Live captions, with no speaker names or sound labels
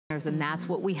and that's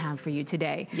what we have for you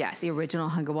today. Yes. The original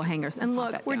huggable hangers. And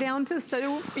look, we're down to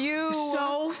so few.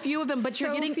 So few of them, but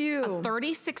you're getting few. a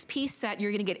 36-piece set.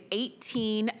 You're gonna get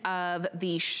 18 of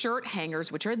the shirt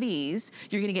hangers, which are these.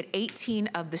 You're gonna get 18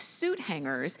 of the suit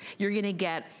hangers. You're gonna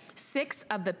get 6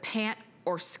 of the pant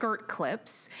or skirt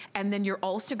clips, and then you're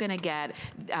also gonna get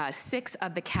 6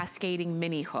 of the cascading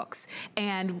mini hooks.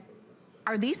 And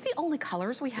are these the only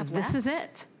colors we have left? This is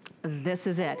it. This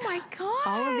is it. Oh my gosh.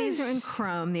 All of these are in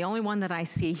chrome. The only one that I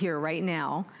see here right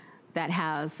now that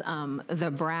has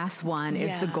the brass one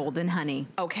is the Golden Honey.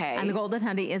 Okay. And the Golden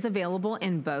Honey is available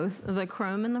in both the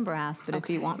chrome and the brass, but if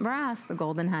you want brass, the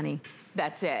Golden Honey.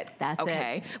 That's it. That's it.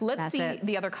 Okay. Let's see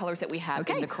the other colors that we have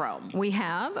in the chrome. We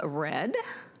have red.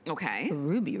 Okay.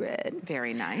 Ruby red.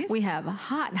 Very nice. We have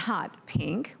hot, hot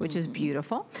pink, which is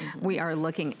beautiful. We are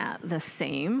looking at the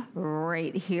same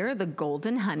right here, the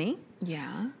Golden Honey.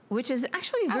 Yeah. Which is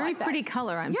actually a very pretty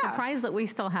color. I'm surprised that we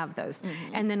still have those.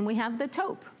 And then we have the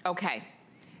taupe. Okay.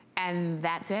 And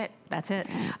that's it. That's it.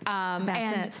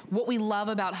 That's it. What we love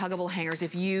about huggable hangers,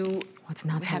 if you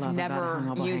have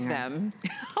never used them,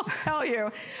 I'll tell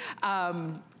you.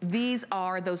 These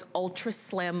are those ultra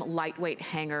slim, lightweight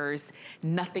hangers.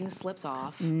 Nothing slips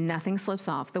off. Nothing slips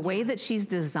off. The way that she's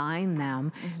designed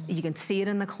them, you can see it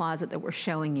in the closet that we're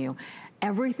showing you.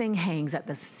 Everything hangs at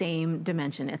the same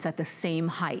dimension. It's at the same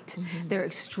height. They're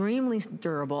extremely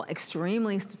durable,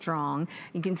 extremely strong.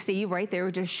 You can see right there,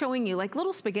 we're just showing you like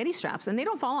little spaghetti straps, and they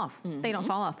don't fall off. They don't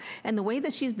fall off. And the way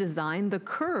that she's designed the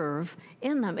curve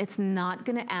in them, it's not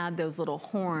gonna add those little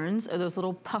horns or those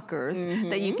little puckers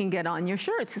that you can get on your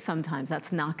shirts sometimes.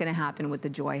 That's not gonna happen with the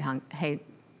Joy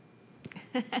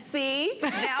See?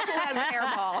 Now who has the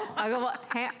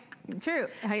hairball? True.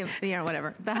 You know,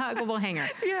 whatever. The huggable hanger.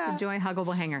 The Joy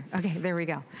huggable hanger. Okay, there we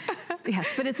go. Yes,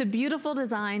 but it's a beautiful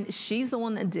design. She's the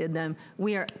one that did them.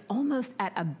 We are almost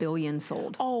at 1 billion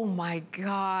sold. Oh my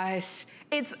gosh.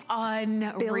 It's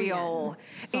unreal.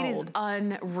 It is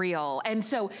unreal. And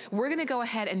so we're gonna go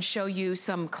ahead and show you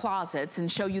some closets and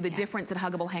show you the difference that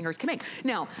huggable hangers can make.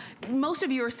 Now, most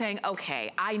of you are saying,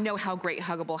 okay, I know how great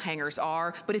huggable hangers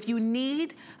are, but if you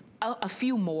need a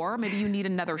few more, maybe you need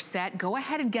another set, go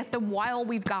ahead and get them while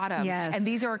we've got them. Yes. And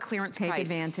these are a clearance price. Take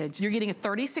advantage. You're getting a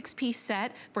 36-piece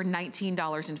set for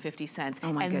 $19.50.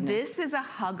 Oh my goodness. And this is a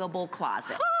huggable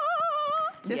closet.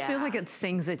 Just feels like it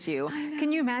sings at you.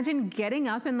 Can you imagine getting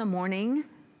up in the morning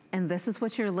and this is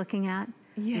what you're looking at?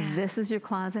 Yeah. This is your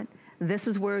closet. This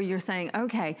is where you're saying,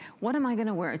 okay, what am I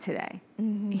gonna wear today?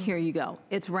 Here you go,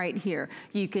 it's right here.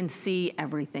 You can see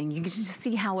everything. You can just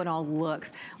see how it all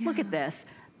looks. Look at this.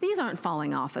 These aren't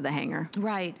falling off of the hanger.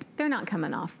 Right. They're not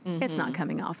coming off. It's not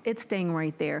coming off. It's staying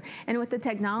right there. And with the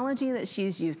technology that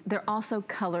she's used, they're also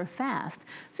color fast.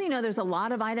 So, you know, there's a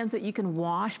lot of items that you can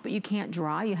wash, but you can't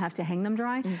dry. You have to hang them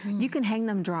dry. You can hang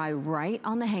them dry right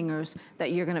on the hangers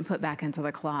that you're gonna put back into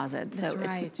the closet. So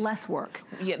it's less work.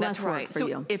 Yeah, that's right.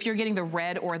 So if you're getting the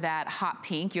red or that hot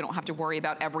pink, you don't have to worry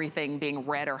about everything being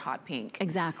red or hot pink.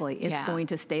 Exactly. It's going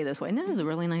to stay this way. And this is a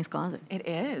really nice closet. It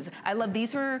is. I love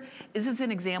these. This is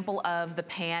an example of the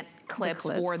pant clips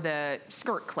or the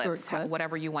skirt clips,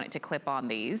 whatever you want it to clip on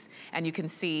these. And you can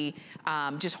see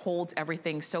just holds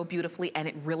everything so beautifully, and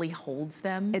it really holds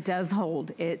them. It does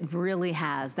hold. It really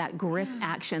has that grip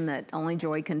action that only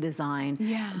Joy can design.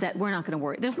 That we're not gonna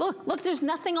worry. Look, there's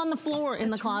nothing on the floor in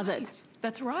the closet.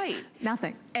 That's right.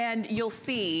 Nothing. And you'll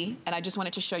see, and I just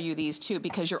wanted to show you these too,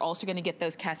 because you're also gonna get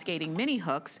those cascading mini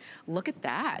hooks. Look at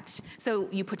that. So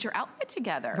you put your outfit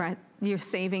together. Right, you're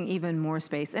saving even more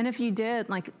space. And if you did,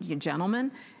 like you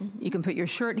gentlemen, you can put your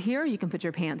shirt here, you can put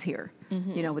your pants here,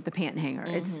 you know, with the pant hanger.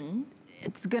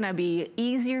 It's gonna be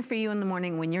easier for you in the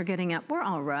morning when you're getting up. We're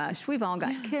all rushed. We've all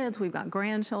got kids, we've got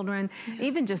grandchildren,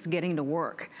 even just getting to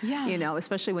work, you know,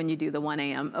 especially when you do the 1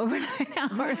 a.m. overnight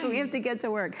hours, we have to get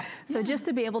to work. So just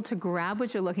to be able to grab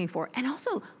what you're looking for, and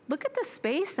also look at the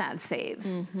space that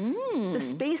saves. The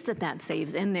space that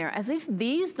saves in there, as if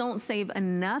these don't save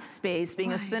enough space,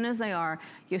 being as thin as they are,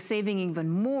 you're saving even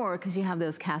more because you have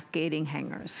those cascading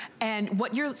hangers. And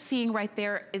what you're seeing right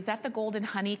there, is that the Golden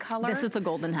Honey color? This is the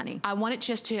Golden Honey. I want it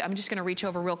just to, I'm just gonna reach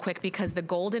over real quick because the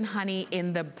Golden Honey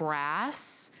in the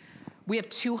brass, we have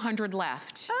 200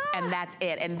 left and that's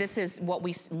it. And this is what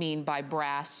we mean by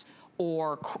brass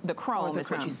or the chrome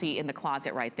is what you see in the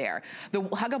closet right there. The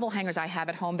huggable hangers I have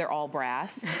at home, they're all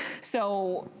brass.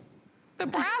 So the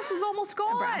brass is almost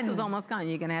gone. The brass is almost gone.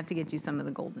 You're gonna have to get you some of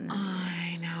the golden.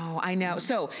 I know.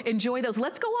 So enjoy those.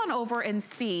 Let's go on over and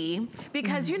see,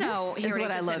 because you know, here is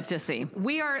what I love to see.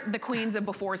 We are the queens of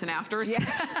befores and afters.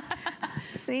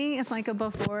 See, it's like a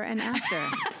before and after.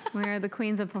 We are the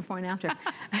queens of before and afters.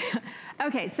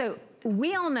 Okay, so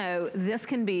we all know this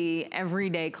can be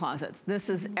everyday closets. This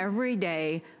is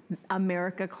everyday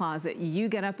America closet. You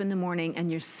get up in the morning and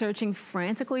you're searching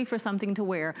frantically for something to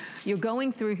wear. You're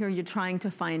going through here, you're trying to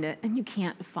find it, and you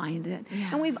can't find it. Yeah.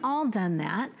 And we've all done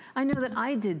that. I know that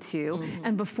I did too.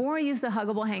 And before I used the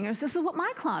huggable hangers, this is what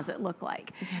my closet looked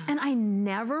like. Yeah. And I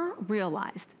never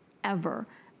realized, ever,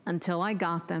 until I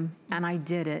got them and I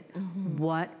did it,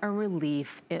 what a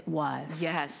relief it was.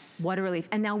 Yes. What a relief.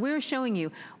 And now we're showing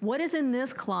you what is in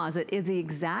this closet is the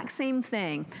exact same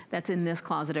thing that's in this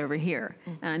closet over here.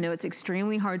 And I know it's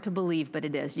extremely hard to believe, but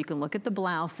it is. You can look at the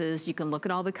blouses, you can look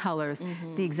at all the colors,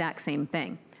 the exact same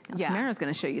thing. Now, Tamara's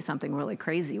gonna show you something really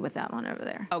crazy with that one over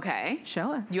there. Okay.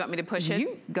 Show us. You want me to push it?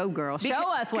 You go, girl.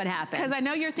 Show us what happened. Because I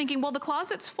know you're thinking, well, the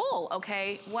closet's full.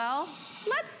 Okay, well,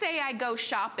 let's say I go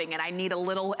shopping and I need a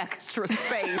little extra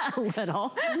space. A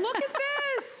little. Look at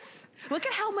this. Look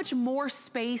at how much more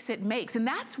space it makes. And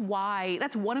that's why,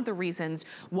 that's one of the reasons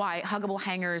why huggable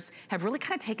hangers have really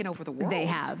kind of taken over the world. They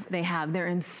have. They're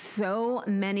in so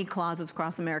many closets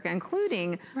across America,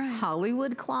 including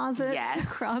Hollywood closets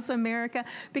across America.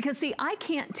 Because see, I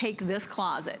can't take this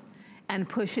closet and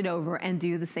push it over and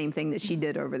do the same thing that she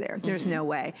did over there. There's no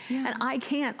way. Yeah. And I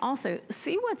can't also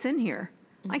see what's in here.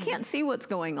 I can't see what's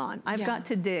going on. I've got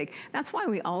to dig. That's why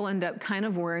we all end up kind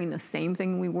of wearing the same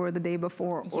thing we wore the day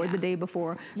before or the day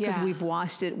before, because we've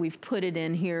washed it, we've put it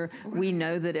in here. We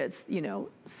know that it's, you know,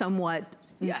 somewhat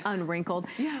unwrinkled.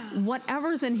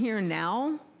 Whatever's in here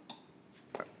now,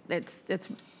 it's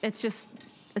just,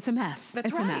 it's a mess.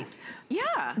 That's right. A mess.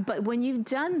 Yeah. But when you've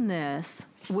done this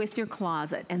with your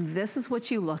closet, and this is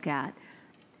what you look at,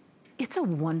 it's a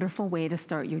wonderful way to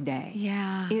start your day.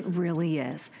 Yeah. It really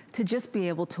is. To just be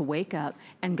able to wake up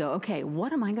and go, okay,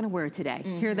 what am I gonna wear today?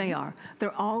 Here they are.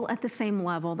 They're all at the same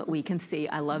level that we can see.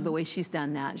 I love the way she's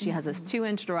done that. She has this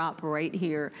 2-inch drop right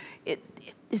here.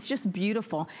 It's just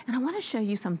beautiful. And I wanna show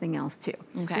you something else too.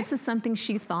 Okay. This is something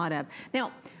she thought of.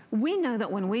 Now, we know that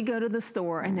when we go to the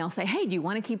store and they'll say, hey, do you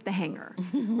want to keep the hanger,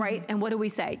 right? And what do we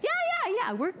say?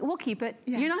 Yeah, we'll keep it.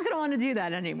 You're not going to want to do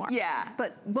that anymore. Yeah.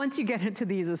 But once you get into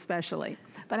these especially.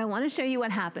 But I want to show you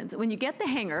what happens. When you get the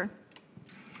hanger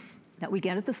that we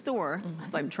get at the store,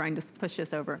 as I'm trying to push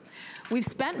this over, we've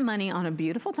spent money on a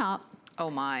beautiful top. Oh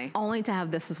my. Only to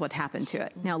have this is what happened to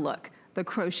it. Now look, the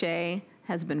crochet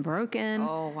has been broken.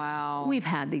 Oh, wow. We've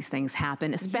had these things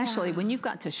happen, especially when you've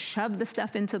got to shove the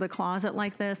stuff into the closet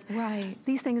like this. Right.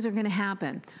 These things are gonna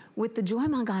happen. With the Joy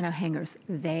Mangano hangers,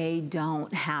 they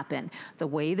don't happen. The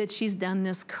way that she's done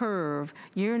this curve,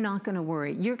 you're not gonna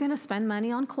worry. You're gonna spend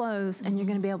money on clothes and you're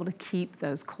gonna be able to keep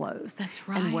those clothes. That's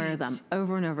right. And wear them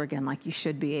over and over again like you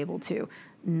should be able to.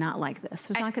 Not like this.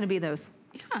 There's not gonna be those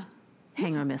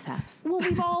hanger mishaps. Well,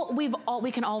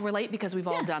 we can all relate because we've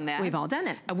all done that. We've all done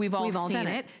it. We've all seen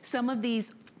it. Some of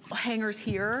these hangers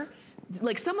here,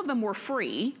 like some of them were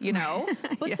free, you know,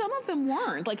 but some of them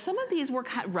weren't. Like some of these were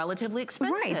relatively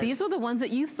expensive. Right, these are the ones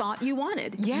that you thought you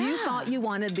wanted. Yeah. You thought you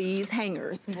wanted these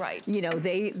hangers. Right. You know,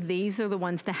 these are the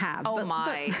ones to have. Oh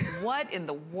my, what in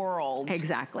the world?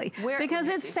 Exactly. Because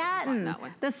it's satin.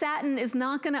 The satin is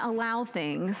not gonna allow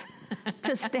things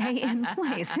to stay in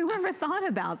place. Whoever thought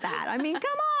about that? I mean,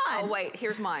 come on. Oh wait,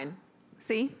 here's mine.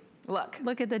 See? Look.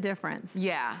 Look at the difference.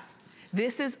 Yeah.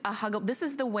 This is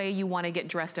the way you want to get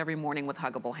dressed every morning with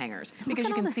huggable hangers. Because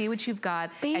you can see what you've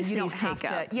got and you don't have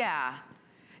to,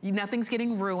 nothing's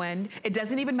getting ruined. It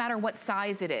doesn't even matter what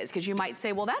size it is, because you might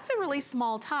say, well, that's a really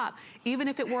small top. Even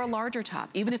if it were a larger top,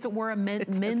 even if it were a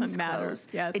men's clothes,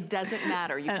 it doesn't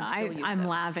matter. You can still use those. I'm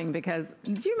laughing because,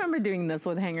 do you remember doing this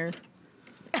with hangers?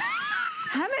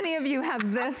 How many of you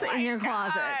have this in your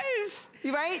closet?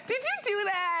 Right? Did you do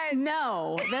that?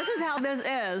 No, this is how this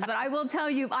is. But I will tell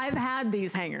you, I've had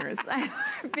these hangers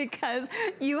because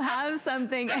you have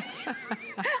something.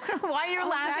 Why you're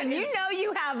laughing? You know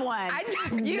you have one.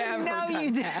 I've never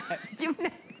done that. You've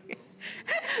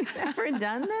never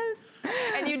done this?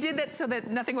 And you did that so that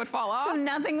nothing would fall off? So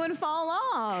nothing would fall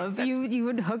off. You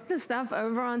would hook the stuff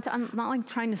over onto, I'm not like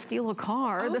trying to steal a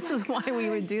car. This is why we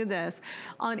would do this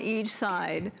on each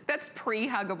side. That's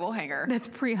pre-huggable hanger. That's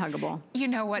pre-huggable. You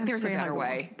know what, there's a better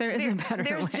way. There is a better way.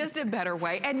 There's just a better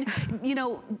way. And you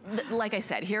know, like I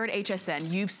said, here at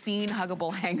HSN, you've seen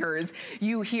huggable hangers.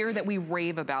 You hear that we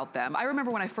rave about them. I remember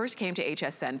when I first came to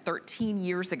HSN 13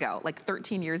 years ago, like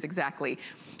 13 years exactly.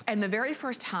 And the very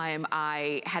first time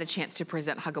I had a chance to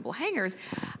present huggable hangers,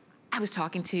 I was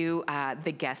talking to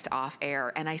the guest off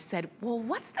air and I said, well,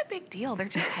 what's the big deal? They're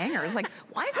just hangers. Like,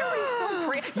 why is everybody so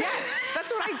crazy? Yes,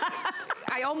 that's what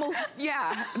I almost,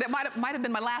 yeah, that might have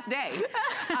been my last day.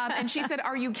 And she said,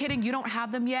 are you kidding? You don't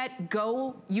have them yet?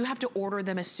 Go, you have to order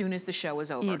them as soon as the show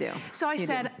is over. You do. So I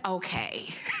said, okay,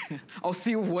 I'll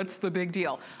see what's the big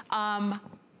deal.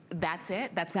 That's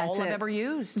it. That's all I've ever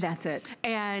used. That's it.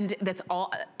 And that's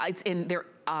all, it's in there.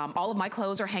 All of my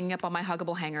clothes are hanging up on my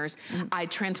huggable hangers. I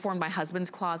transformed my husband's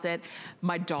closet.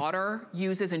 My daughter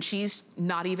uses, and she's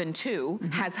not even 2,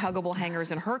 has huggable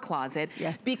hangers in her closet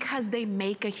because they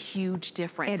make a huge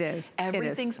difference. It is.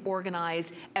 Everything's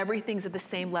organized. Everything's at the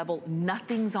same level.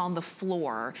 Nothing's on the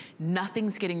floor.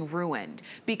 Nothing's getting ruined.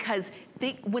 Because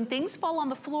when things fall on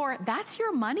the floor, that's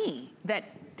your money that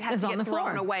has to get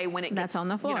thrown away when it gets, on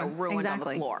the floor. Ruined on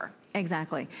the floor.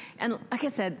 Exactly. And like I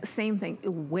said, same thing.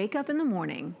 Wake up in the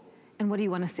morning, and what do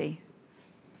you want to see?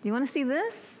 Do you want to see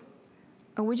this?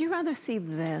 Or would you rather see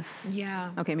this?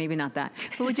 Yeah. Okay, maybe not that.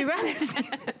 But would you rather see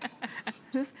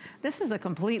this is a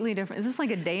completely different, this is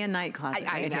like a day and night closet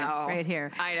right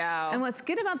here. I know. And what's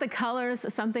good about the colors,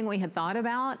 something we had thought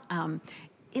about,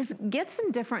 is get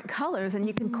some different colors and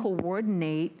you can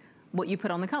coordinate what you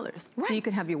put on the colors. Right. So you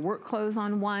could have your work clothes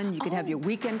on one, you could have your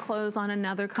weekend clothes on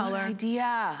another color. Good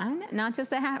idea. Not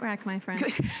just a hat rack, my friend.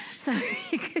 So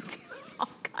you could do all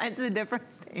kinds of different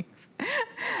things.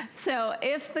 So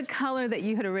if the color that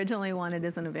you had originally wanted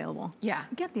isn't available,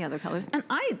 get the other colors. And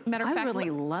I really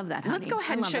love that, honey. Let's go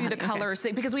ahead and show you the colors,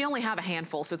 because we only have a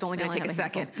handful, so it's only going to take a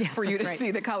second for you to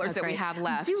see the colors that we have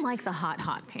left. I do like the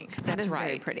hot pink. That is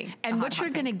very pretty. And what you're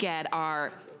going to get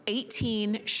are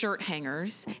 18 shirt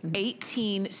hangers,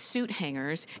 18 suit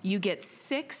hangers. You get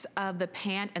 6 of the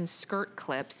pant and skirt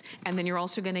clips, and then you're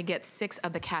also gonna get 6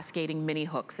 of the cascading mini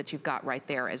hooks that you've got right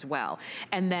there as well.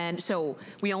 And then, so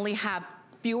we only have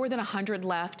fewer than 100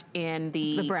 left in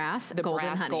the brass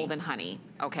golden honey.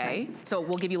 Okay, so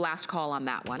we'll give you last call on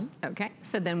that one. Okay,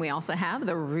 so then we also have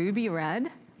the ruby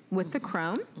red with the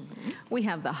chrome. We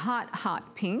have the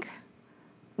hot pink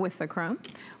with the chrome.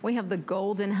 We have the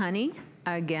golden honey,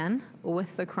 again,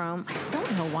 with the chrome. I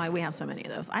don't know why we have so many of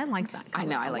those. I like that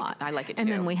color I like it too.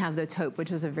 And then we have the taupe,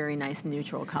 which is a very nice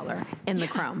neutral color in the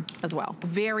chrome as well.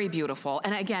 Very beautiful.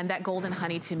 And again, that golden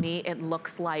honey, to me, it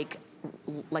looks like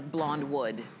blonde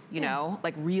wood, you know,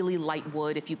 like really light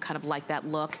wood. If you kind of like that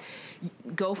look,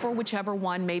 go for whichever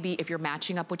one, maybe if you're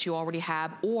matching up what you already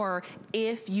have, or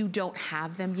if you don't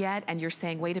have them yet and you're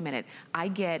saying, wait a minute, I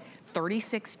get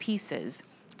 36 pieces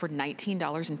for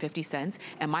 $19.50,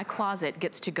 and my closet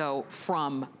gets to go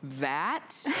from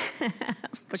that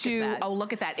to, oh,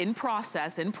 look at that, in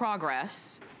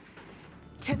progress,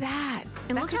 to that.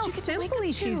 And look how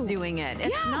simply she's doing it.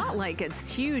 It's not like it's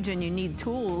huge and you need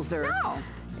tools or... No.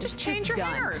 Just change your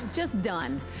hangers. Just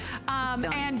done.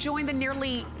 And join the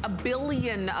nearly 1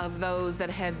 billion of those that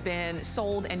have been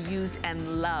sold and used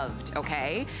and loved,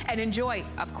 okay? And enjoy,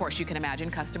 of course, you can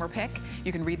imagine, customer pick.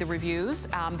 You can read the reviews.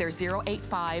 They're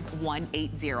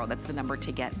 085180. That's the number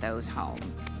to get those home.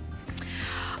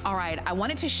 All right, I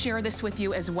wanted to share this with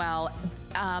you as well,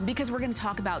 because we're gonna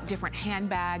talk about different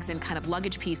handbags and kind of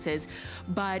luggage pieces,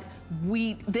 but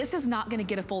this is not gonna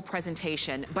get a full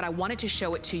presentation, but I wanted to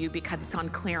show it to you because it's on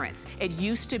clearance. It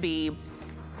used to be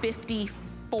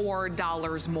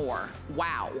 $54 more.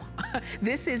 Wow.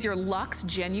 This is your Luxe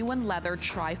Genuine Leather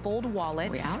Trifold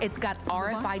Wallet. It's got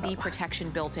RFID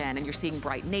protection built in, and you're seeing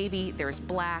bright navy, there's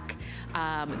black,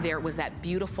 there was that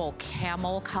beautiful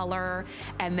camel color,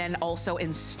 and then also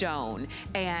in stone.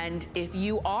 And if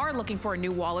you are looking for a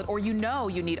new wallet, or you know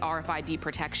you need RFID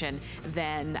protection,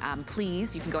 then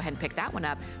please, you can go ahead and pick that one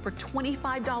up for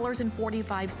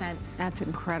 $25.45. That's an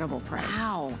incredible price.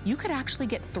 Wow. You could actually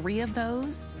get 3 of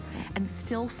those and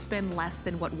still spend less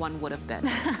than what one would have been.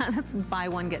 That's buy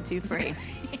one, get 2 free.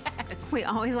 Yes. We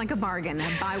always like a bargain.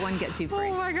 Buy one, get 2 free.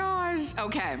 Oh my gosh.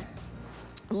 Okay.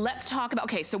 Let's talk about,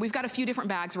 okay, so we've got a few different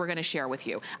bags we're gonna share with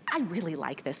you. I really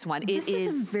like this one. This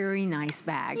is a very nice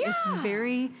bag. Yeah. It's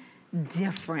very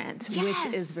different, which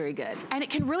is very good. And it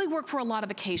can really work for a lot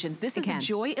of occasions. This is the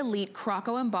Joy Elite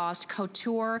Croco Embossed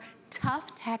Couture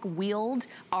Tough Tech Wheeled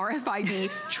RFID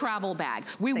travel bag.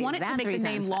 We wanted to make the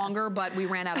name longer, but we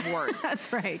ran out of words.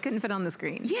 That's right, couldn't fit on the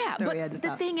screen. Yeah, so but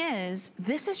the thing is,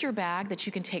 this is your bag that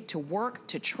you can take to work,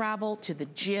 to travel, to the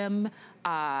gym.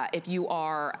 If you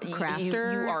are a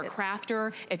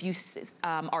crafter, if you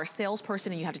are a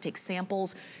salesperson and you have to take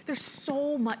samples, there's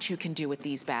so much you can do with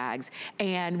these bags.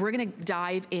 And we're gonna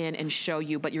dive in and show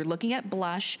you, but you're looking at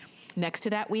blush. Next to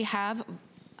that we have,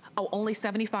 only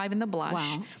 75 in the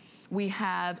blush. Wow. We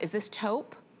have, is this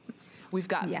taupe? We've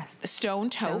got a stone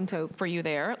taupe for you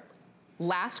there.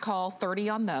 Last call, 30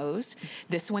 on those.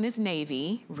 This one is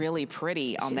navy, really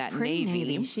pretty on that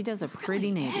navy. She does a pretty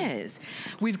navy. It is.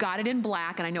 We've got it in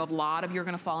black, and I know a lot of you are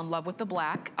gonna fall in love with the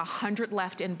black. 100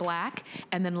 left in black.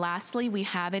 And then lastly, we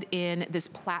have it in this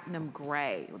platinum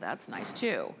gray. Well, that's nice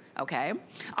too, okay?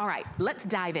 All right, let's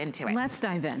dive into it. Let's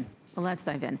dive in. Let's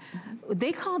dive in.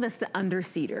 They call this the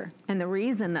underseater. And the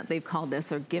reason that they've called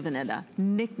this or given it a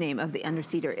nickname of the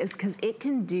underseater is because it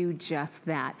can do just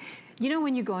that. You know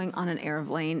when you're going on an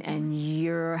airplane and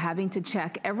you're having to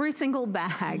check every single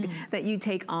bag that you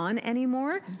take on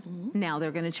anymore, now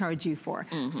they're gonna charge you for.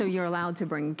 So you're allowed to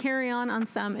bring carry-on on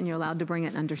some and you're allowed to bring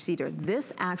an underseater.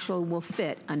 This actually will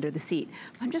fit under the seat.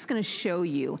 I'm just gonna show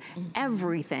you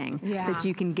everything that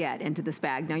you can get into this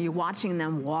bag. Now you're watching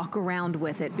them walk around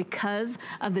with it because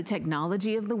of the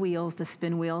technology of the wheels, the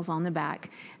spin wheels on the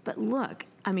back. But look,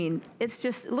 I mean, it's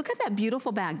just, look at that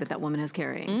beautiful bag that that woman is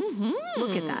carrying.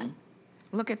 Look at that.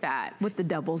 Look at that. With the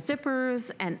double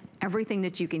zippers and everything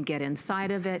that you can get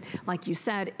inside of it. Like you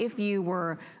said, if you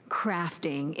were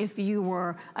crafting, if you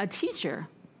were a teacher,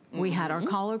 we had our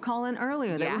caller call in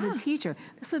earlier that was a teacher.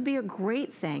 This would be a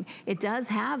great thing. It does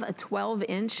have a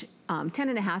 12-inch,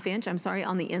 10.5 inch, I'm sorry,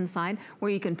 on the inside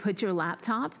where you can put your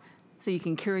laptop so you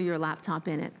can carry your laptop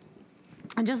in it.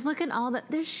 And just look at all that,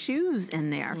 there's shoes in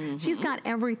there. She's got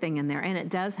everything in there, and it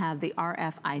does have the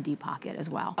RFID pocket as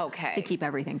well. Okay. To keep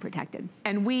everything protected.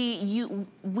 And we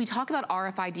talk about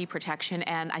RFID protection,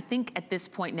 and I think at this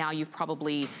point now you've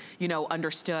probably, you know,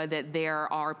 understood that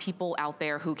there are people out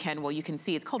there who can, well, you can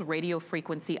see it's called radio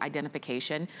frequency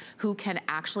identification, who can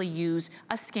actually use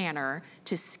a scanner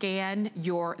to scan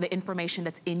the information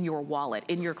that's in your wallet,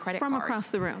 in your credit card. From across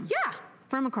the room. Yeah.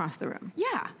 From across the room.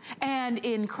 Yeah, and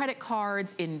in credit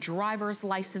cards, in driver's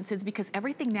licenses, because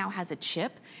everything now has a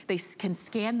chip, they can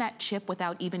scan that chip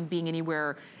without even being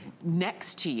anywhere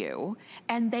next to you,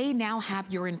 and they now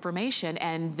have your information,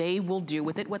 and they will do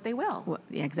with it what they will. Well,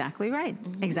 exactly right.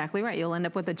 Exactly right. You'll end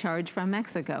up with a charge from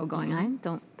Mexico going, I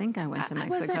don't think I went to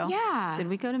Mexico. Did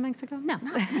we go to Mexico? No.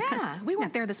 Yeah, we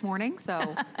weren't there this morning,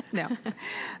 so. No.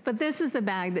 But this is the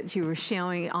bag that you were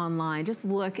showing online. Just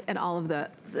look at all of the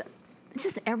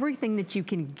just everything that you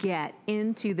can get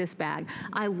into this bag.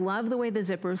 I love the way the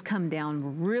zippers come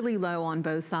down really low on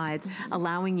both sides,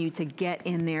 allowing you to get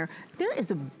in there. There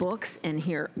is books in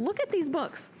here. Look at these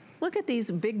books. Look at these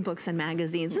big books and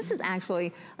magazines. This is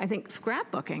actually, I think,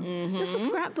 scrapbooking. This is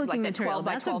scrapbooking like material. 12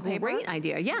 by 12 That's a great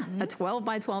idea. Yeah, a 12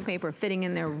 by 12 paper fitting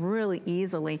in there really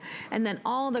easily. And then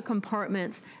all the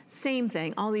compartments, same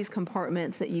thing. All these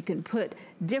compartments that you can put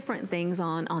different things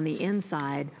on the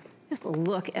inside. Just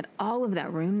look at all of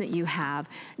that room that you have.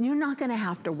 And you're not gonna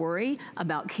have to worry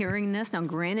about carrying this. Now,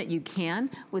 granted, you can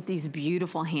with these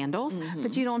beautiful handles,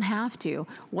 but you don't have to.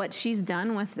 What she's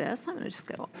done with this, I'm gonna just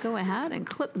go ahead and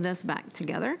clip this back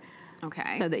together.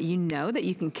 Okay. So that you know that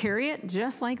you can carry it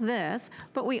just like this,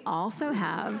 but we also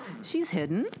have, she's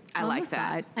hidden I on like the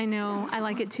that. side. I know, I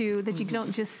like it too, that you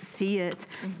don't just see it.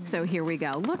 So here we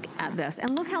go, look at this,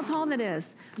 and look how tall that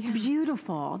is.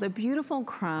 Beautiful, the beautiful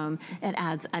chrome. It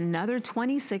adds another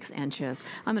 26 inches.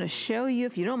 I'm gonna show you,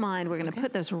 if you don't mind, we're gonna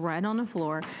put this right on the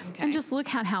floor, and just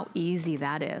look at how easy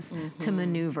that is to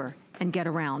maneuver and get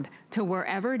around to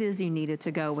wherever it is you need it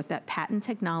to go with that patent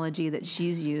technology that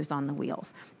she's used on the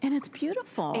wheels. And it's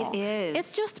beautiful. It is.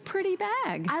 It's just a pretty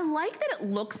bag. I like that it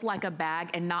looks like a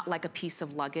bag and not like a piece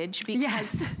of luggage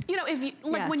because, you know, if you,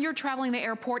 like when you're traveling the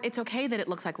airport, it's okay that it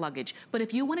looks like luggage. But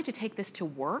if you wanted to take this to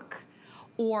work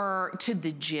or to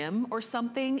the gym or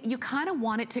something, you kind of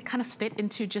want it to kind of fit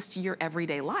into just your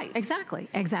everyday life. Exactly,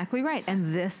 exactly right.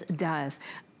 And this does,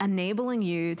 enabling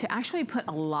you to actually put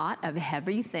a lot of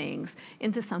heavy things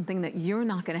into something that you're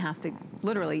not gonna have to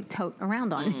literally tote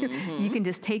around on. You can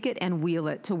just take it and wheel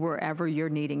it to wherever you're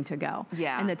needing to go.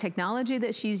 Yeah. And the technology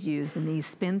that she's used in these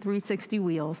Spin 360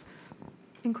 wheels,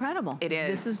 incredible. It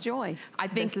is. This is joy. I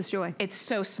think this is joy. It's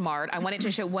so smart. I wanted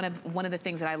to show one of the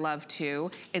things that I love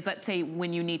too is, let's say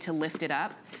when you need to lift it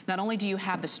up, not only do you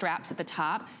have the straps at the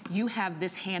top, you have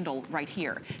this handle right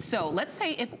here. So let's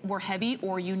say if we're heavy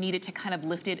or you needed to kind of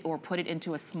lift it or put it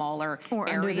into a smaller or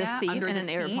area, under the seat in an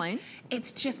airplane.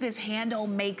 It's just this handle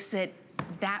makes it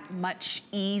that much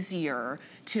easier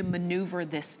to maneuver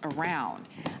this around.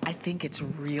 I think it's a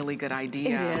really good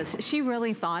idea. It is. She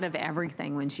really thought of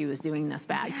everything when she was doing this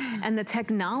bag. And the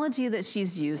technology that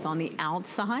she's used on the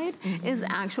outside is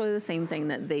actually the same thing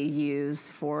that they use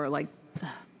for like,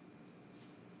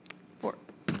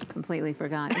 completely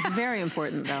forgot. It's very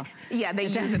important though. Yeah, they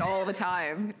use it all the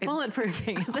time.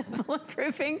 Bulletproofing, is it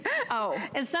bulletproofing? Oh.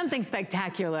 It's something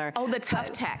spectacular. Oh, the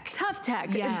Tough Tech. Tough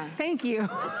Tech, yeah. Thank you.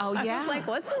 Oh yeah. I was like,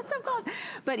 what's this stuff called?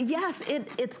 But yes,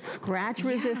 it's scratch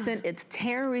resistant, it's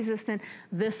tear resistant.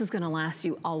 This is gonna last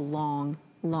you a long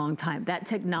time. That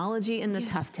technology in the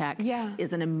Tough Tech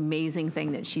is an amazing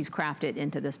thing that she's crafted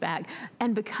into this bag.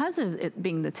 And because of it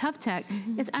being the Tough Tech,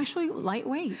 it's actually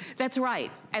lightweight. That's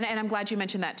right. And I'm glad you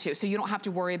mentioned that too. So you don't have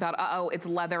to worry about, uh-oh, it's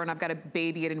leather and I've got to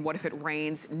baby it and what if it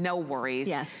rains? No worries.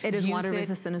 Yes, it is water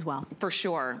resistant as well. For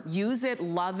sure. Use it,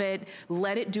 love it,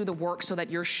 let it do the work so that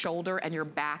your shoulder and your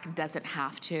back doesn't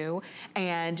have to.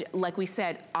 And like we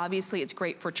said, obviously it's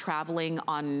great for traveling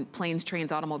on planes,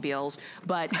 trains, automobiles,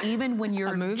 but even when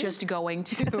you're just going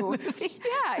to,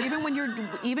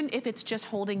 even if it's just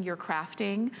holding your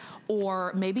crafting,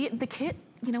 or maybe the kit,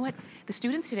 you know what? The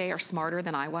students today are smarter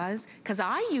than I was, because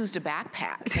I used a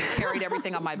backpack and carried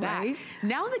everything on my back. Right.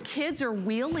 Now the kids are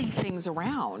wheeling things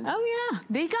around. Oh yeah.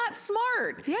 They got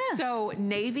smart. Yes. So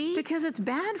Navy. Because it's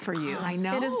bad for you. I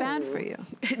know. It is bad for you.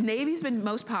 Navy's been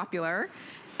most popular.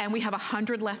 And we have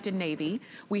 100 left in navy.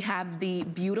 We have the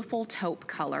beautiful taupe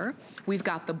color. We've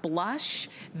got the blush.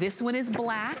 This one is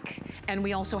black. And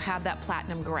we also have that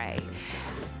platinum gray.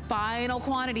 Final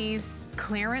quantities,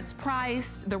 clearance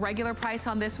price. The regular price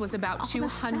on this was about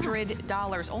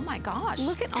 $200. Oh my gosh.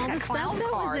 Look at all the stuff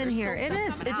that was in here. It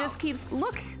is. It just keeps,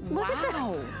 look at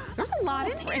that. There's a lot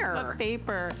in here.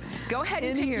 Paper. Go ahead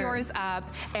and pick yours up,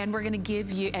 and we're gonna give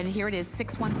you, and here it is,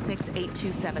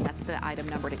 616-827. That's the item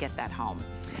number to get that home.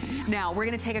 Now, we're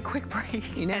gonna take a quick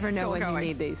break. You never know when you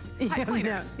need these. You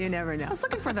never know. I was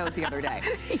looking for those the other day.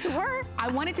 You were? I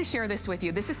wanted to share this with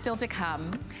you. This is still to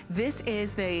come. This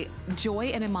is the Joy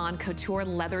and Iman Couture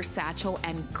leather satchel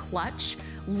and clutch.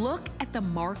 Look at the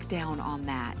markdown on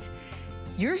that.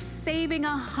 You're saving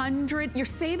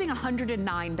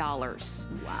 $109.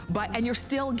 Wow. And you're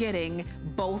still getting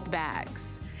both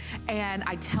bags. And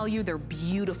I tell you, they're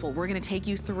beautiful. We're gonna take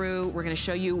you through, we're gonna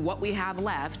show you what we have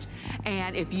left.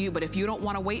 And if you don't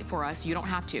wanna wait for us, you don't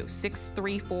have to.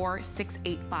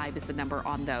 634-685 is the number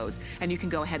on those. And you can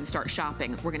go ahead and start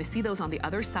shopping. We're gonna see those on the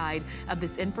other side of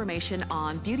this information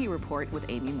on Beauty Report with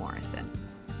Amy Morrison.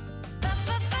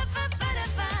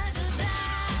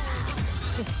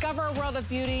 Discover a world of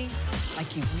beauty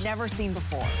like you've never seen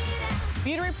before.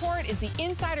 Beauty Report is the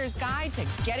insider's guide to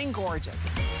getting gorgeous.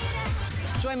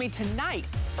 Join me tonight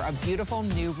for a beautiful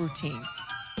new routine.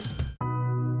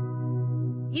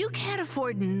 You can't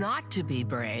afford not to be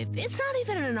brave. It's not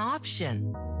even an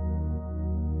option.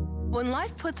 When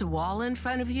life puts a wall in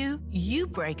front of you, you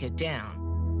break it down.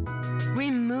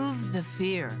 Remove the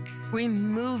fear.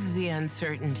 Remove the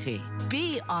uncertainty.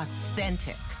 Be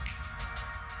authentic.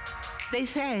 They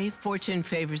say fortune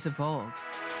favors the bold.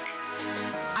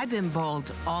 I've been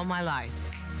bold all my life,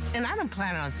 and I don't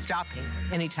plan on stopping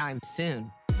anytime soon.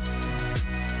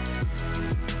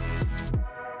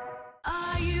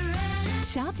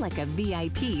 Shop like a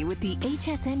VIP with the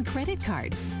HSN credit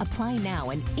card. Apply now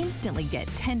and instantly get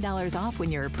 $10 off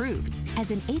when you're approved.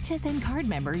 As an HSN card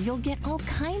member, you'll get all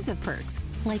kinds of perks,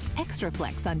 like extra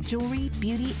flex on jewelry,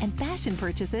 beauty, and fashion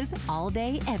purchases all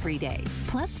day, every day.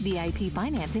 Plus VIP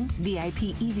financing, VIP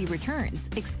easy returns,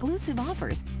 exclusive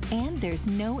offers, and there's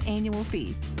no annual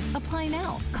fee. Apply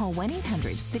now. Call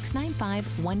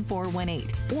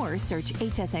 1-800-695-1418 or search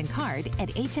HSN card at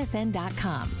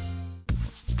hsn.com.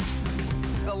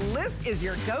 The List is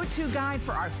your go-to guide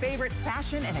for our favorite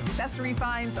fashion and accessory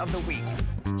finds of the week.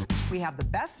 We have the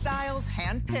best styles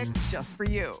handpicked just for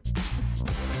you.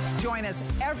 Join us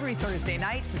every Thursday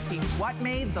night to see what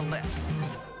made the list.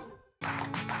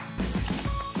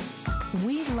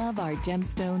 We love our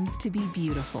gemstones to be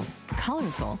beautiful,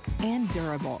 colorful, and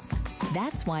durable.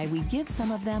 That's why we give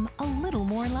some of them a little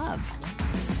more love.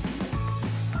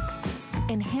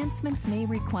 Enhancements may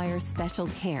require special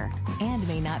care and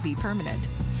may not be permanent,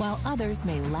 while others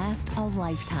may last a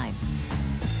lifetime.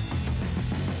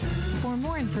 For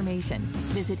more information,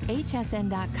 visit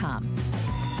hsn.com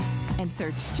and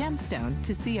search gemstone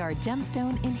to see our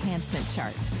gemstone enhancement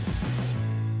chart.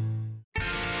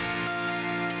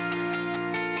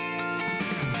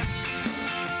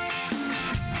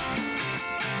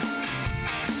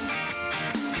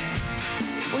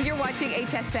 Well, you're watching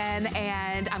HSN,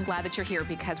 and I'm glad that you're here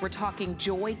because we're talking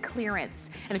joy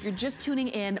clearance. And if you're just tuning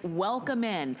in, welcome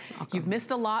in. You've missed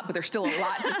a lot, but there's still a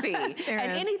lot to see.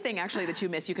 And anything actually that you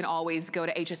miss, you can always go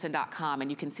to hsn.com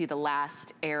and you can see the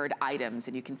last aired items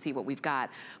and you can see what we've got.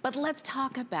 But let's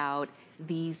talk about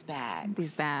these bags.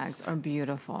 These bags are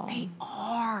beautiful. They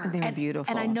are. They're beautiful.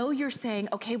 And I know you're saying,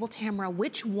 okay, well, Tamara,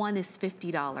 which one is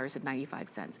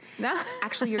 $50.95?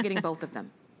 Actually, you're getting both of them.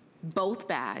 Both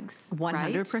bags,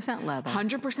 100% leather.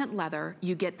 100% leather.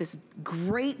 You get this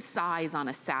great size on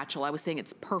a satchel. I was saying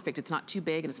it's perfect. It's not too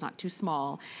big and it's not too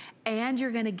small. And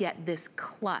you're gonna get this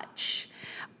clutch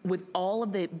with all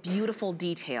of the beautiful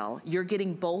detail. You're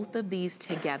getting both of these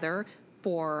together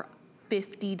for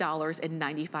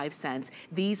 $50.95.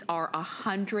 These are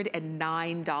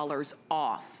 $109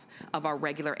 off of our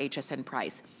regular HSN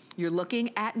price. You're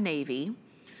looking at navy.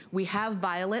 We have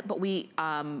violet, but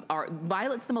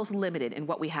violet's the most limited in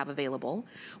what we have available.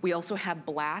 We also have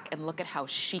black, and look at how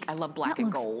chic. I love black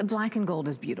and gold. Black and gold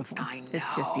is beautiful. I know.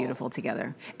 It's just beautiful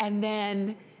togetir. And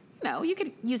then, you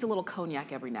could use a little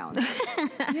cognac every now and then,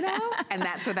 And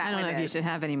that's what that I don't know if you should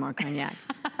have any more cognac.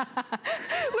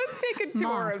 Let's take a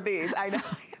tour of these. I know.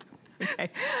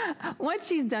 Okay. What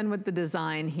she's done with the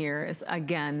design here is,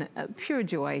 again, pure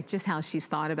joy, just how she's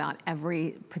thought about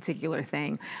every particular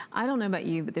thing. I don't know about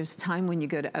you, but there's a time when you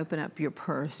go to open up your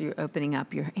purse, you're opening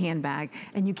up your handbag,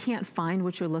 and you can't find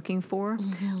what you're looking for.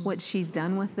 What she's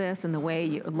done with this and the way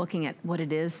you're looking at what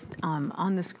it is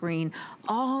on the screen,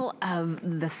 all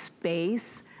of the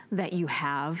space that you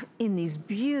have in these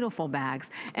beautiful bags,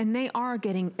 and they are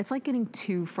getting, it's like getting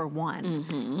 2 for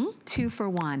 1. 2 for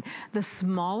 1. The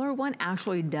smaller one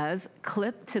actually does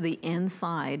clip to the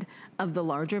inside of the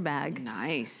larger bag.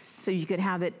 Nice. So you could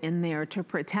have it in there to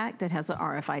protect. It has the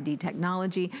RFID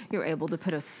technology. You're able to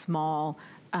put a small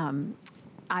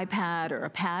iPad or a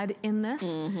pad in this.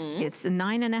 It's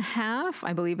 9.5,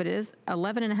 I believe it is,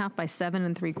 11.5 by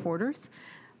 7 3/4.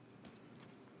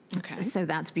 Okay. So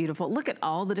that's beautiful. Look at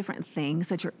all the different things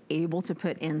that you're able to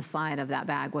put inside of that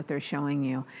bag, what they're showing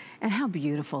you, and how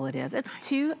beautiful it is. It's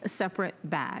 2 separate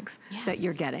bags that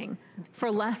you're getting for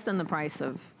less than the price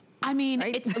of,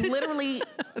 it's literally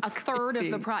a third of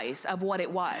the price of what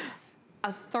it was.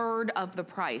 A third of the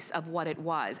price of what it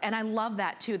was. And I love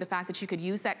that too, the fact that you could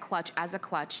use that clutch as a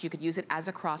clutch, you could use it as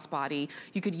a crossbody,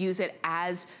 you could use it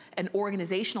as an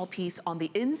organizational piece on the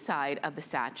inside of the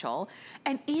satchel.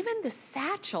 And even the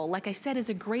satchel, like I said, is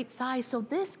a great size. So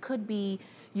this could be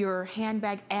your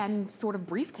handbag and sort of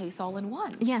briefcase all in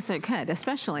one. Yes, it could,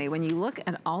 especially when you look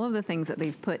at all of the things that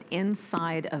they've put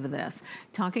inside of this.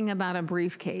 Talking about a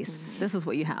briefcase, this is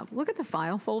what you have. Look at the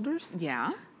file folders.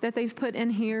 Yeah. That they've put in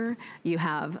here. You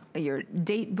have your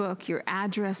date book, your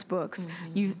address books.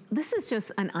 This is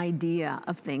just an idea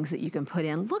of things that you can put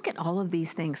in. Look at all of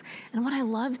these things. And what I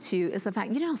love too is the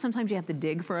fact, sometimes you have to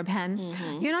dig for a pen.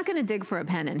 You're not gonna dig for a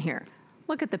pen in here.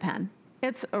 Look at the pen.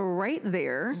 It's right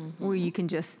there where you can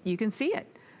see it.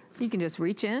 You can just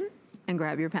reach in and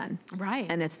grab your pen. Right.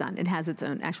 And it's done. It has its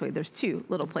own, actually there's 2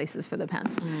 little places for the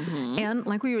pens. And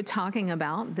like we were talking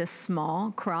about, this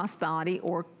small crossbody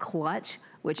or clutch,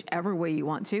 whichever way you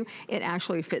want to, it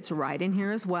actually fits right in here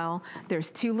as well.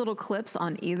 There's 2 little clips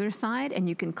on either side, and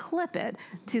you can clip it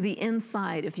to the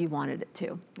inside if you wanted it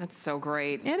to. That's so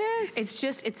great. It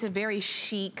is. It's a very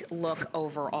chic look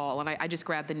overall. And I just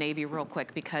grabbed the navy real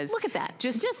quick because look at that.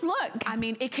 Just look.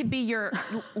 It could be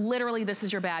literally this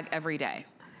is your bag every day.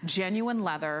 Genuine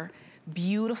leather,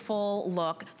 beautiful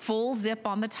look, full zip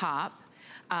on the top.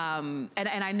 And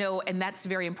I know, and that's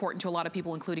very important to a lot of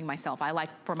people, including myself. I like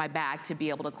for my bag to be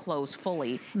able to close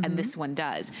fully, and this one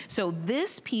does. So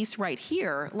this piece right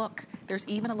here, look, there's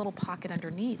even a little pocket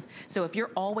underneath. So if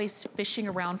you're always fishing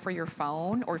around for your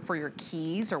phone or for your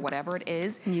keys or whatever it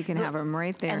is, you can have them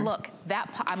right there. And look,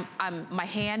 my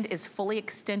hand is fully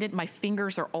extended. My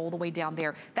fingers are all the way down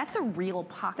there. That's a real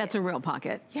pocket. That's a real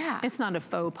pocket. Yeah. It's not a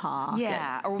faux pocket.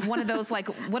 Yeah, or one of those like,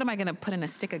 what am I gonna put in a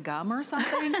stick of gum or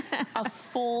something? A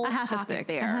full half a stick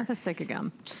there. A half a stick of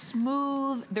gum.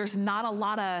 Smooth. There's not a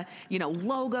lot of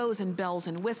logos and bells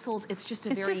and whistles. It's just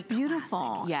a very beautiful.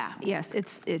 Classic. Yeah. Yes,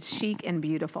 it's chic and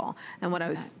beautiful. And what I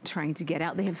was trying to get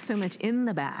out, they have so much in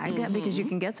the bag because you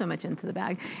can get so much into the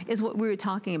bag. Is what we were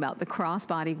talking about. The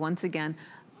crossbody, once again,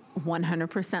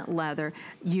 100% leather.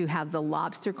 You have the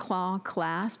lobster claw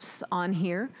clasps on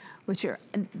here, which are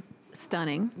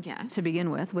stunning to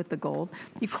begin with the gold.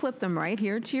 You clip them right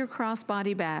here to your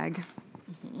crossbody bag.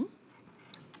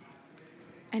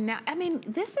 And now, I mean,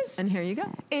 this is... And here you go.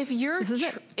 If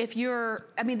you're,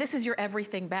 I mean, this is your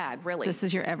everything bag, really. This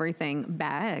is your everything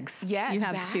bags. Yes, you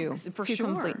have bags, two for sure.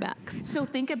 complete bags. So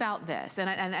think about this, and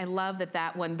I love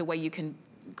that one, the way you can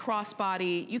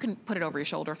crossbody, you can put it over your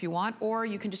shoulder if you want, or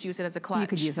you can just use it as a clutch. You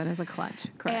could use it as a clutch,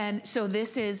 correct. And so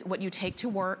this is what you take to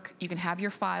work. You can have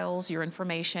your files, your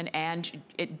information, and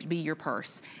it be your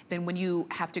purse. Then when you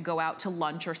have to go out to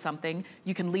lunch or something,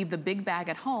 you can leave the big bag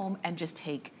at home and just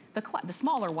take the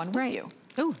smaller one with you.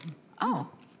 Ooh. Oh,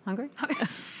 hungry?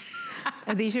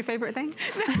 Are these your favorite things?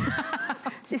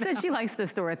 She said she likes to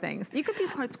store things. You could be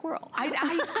part squirrel.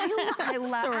 I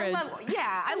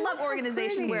love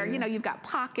organization where, you know, you've got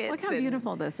pockets. Look how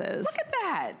beautiful this is. Look at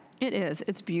that. It is.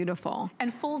 It's beautiful.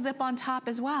 And full zip on top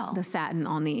as well. The satin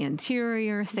on the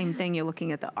interior, same thing. You're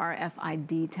looking at the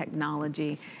RFID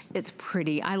technology. It's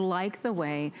pretty. I like the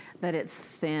way that it's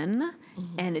thin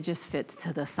and it just fits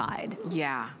to the side.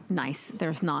 Yeah. Nice.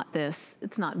 There's not this,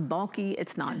 it's not bulky,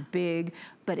 it's not big,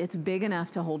 but it's big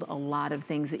enough to hold a lot of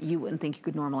things that you wouldn't think you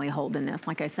could normally hold in this.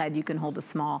 Like I said, you can hold a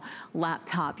small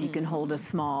laptop, you can hold a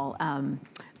small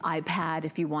iPad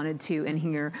if you wanted to, and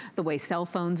here, the way cell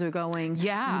phones are going,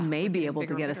 you may be able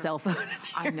to get a cell phone.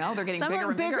 I know, they're getting bigger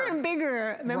and bigger. Bigger and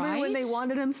bigger. Remember when they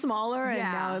wanted them smaller, and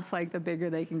now it's like the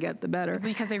bigger they can get, the better.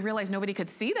 Because they realized nobody could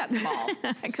see that small.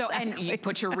 Exactly. So, and you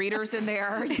put your readers in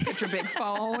there, you put your big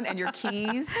phone and your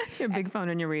keys. Your big phone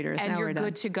and your readers. And you're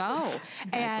good to go.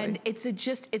 Exactly. And it's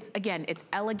again, it's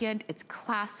elegant, it's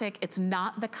classic. It's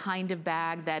not the kind of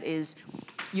bag that is,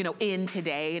 you know, in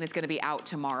today and it's gonna be out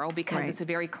tomorrow, because it's a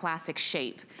very classic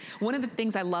shape. One of the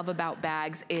things I love about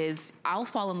bags is I'll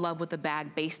fall in love with a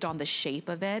bag based on the shape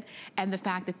of it and the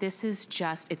fact that this is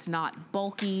just, it's not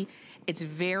bulky, it's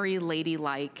very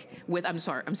ladylike with, I'm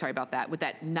sorry about that, with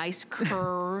that nice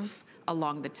curve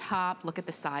along the top. Look at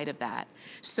the side of that.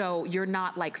 So you're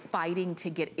not like fighting to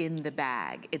get in the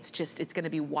bag. It's just, it's gonna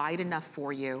be wide enough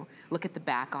for you. Look at the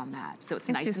back on that. So it's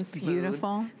nice and smooth.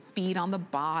 Beautiful. Feet on the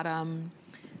bottom.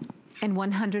 And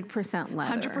 100%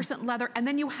 leather. 100% leather, and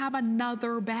then you have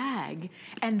another bag.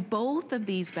 And both of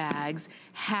these bags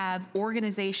have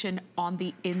organization on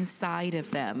the inside of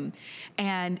them.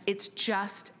 And it's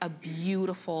just a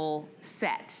beautiful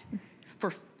set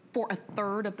for a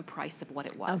third of the price of what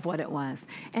it was.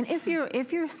 And if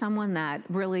you're someone that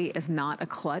really is not a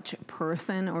clutch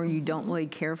person, or you don't really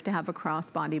care to have a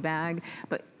crossbody bag,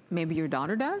 but maybe your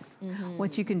daughter does,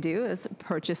 what you can do is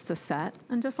purchase the set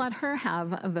and just let her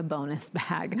have the bonus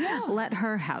bag. Yeah. Let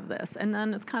her have this. And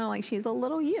then it's kind of like she's a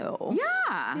little you.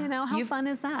 Yeah. You know, how fun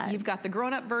is that? You've got the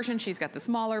grown-up version, she's got the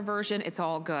smaller version, it's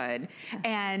all good.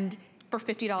 And for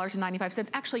 $50.95,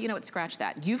 actually, you know what, scratch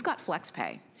that. You've got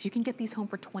FlexPay, so you can get these home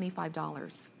for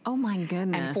 $25. Oh my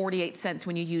goodness. And 48 cents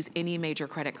when you use any major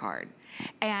credit card.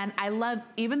 And I love,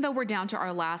 even though we're down to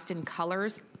our last in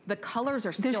colors, the colors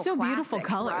are still classic, beautiful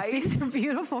colors. right? These are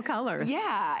beautiful colors.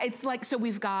 Yeah, it's like, so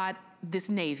we've got this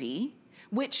navy,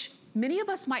 which many of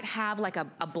us might have like a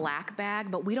black bag,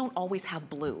 but we don't always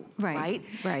have blue, right?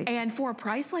 Right. And for a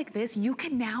price like this, you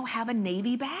can now have a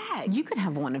navy bag. You could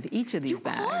have one of each of these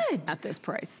bags could. at this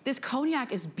price. This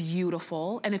cognac is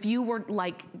beautiful, and if you were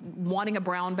like wanting a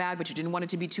brown bag, but you didn't want it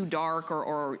to be too dark,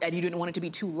 and you didn't want it to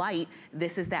be too light,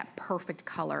 this is that perfect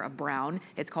color of brown.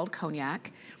 It's called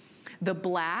cognac. The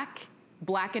black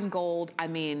and gold, I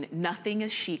mean, nothing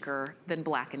is chicer than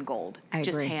black and gold. I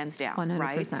just agree. hands down, 100%,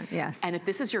 right? yes. And if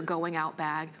this is your going out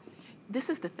bag, this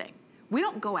is the thing. We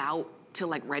don't go out to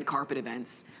like red carpet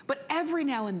events, but every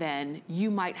now and then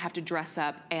you might have to dress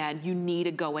up and you need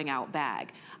a going out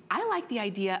bag. I like the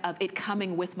idea of it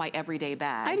coming with my everyday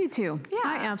bag. I do too. Yeah.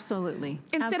 I absolutely.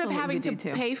 Instead of having to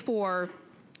too. pay for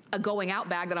a going out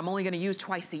bag that I'm only gonna use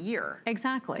twice a year.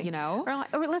 Exactly. You know?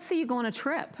 Or let's say you go on a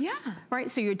trip. Yeah.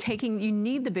 Right, so you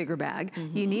need the bigger bag.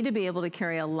 You need to be able to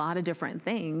carry a lot of different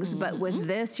things, but with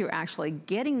this, you're actually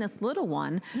getting this little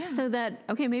one so that,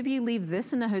 okay, maybe you leave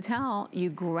this in the hotel, you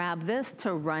grab this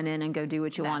to run in and go do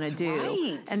what you wanna do.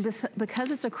 Right. And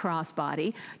because it's a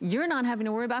crossbody, you're not having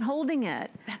to worry about holding it.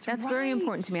 That's very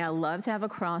important to me. I love to have a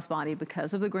crossbody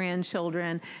because of the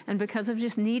grandchildren and because of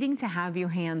just needing to have your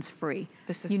hands free.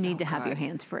 You need to have your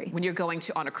hands free. When you're going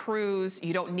on a cruise,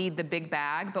 you don't need the big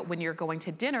bag, but when you're going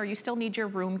to dinner, you still need your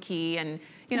room key and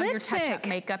your touch-up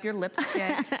makeup, your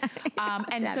lipstick.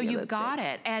 And so you've got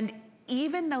it. And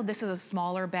even though this is a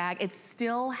smaller bag, it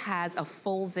still has a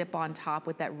full zip on top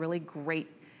with that really great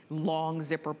long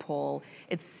zipper pull.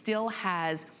 It still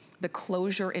has the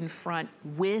closure in front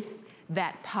with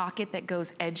that pocket that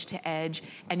goes edge to edge,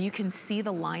 and you can see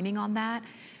the lining on that.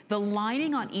 The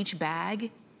lining on each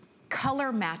bag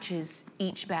color matches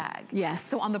each bag. Yes.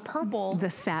 So on the purple, the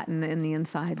satin in the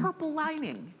inside. Purple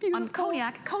lining. Beautiful. On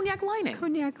cognac lining.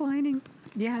 Cognac lining.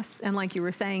 Yes, and like you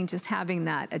were saying, just having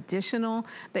that additional,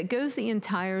 that goes the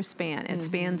entire span. It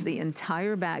spans the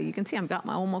entire bag. You can see I've got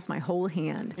almost my whole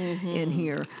hand in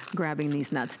here grabbing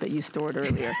these nuts that you stored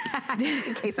earlier. Just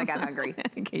in case I got hungry.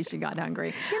 In case you got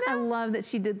hungry. You know? I love that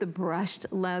she did the brushed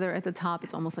leather at the top.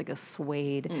 It's almost like a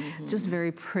suede. It's just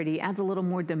very pretty. Adds a little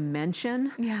more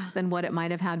dimension than what it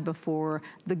might have had before.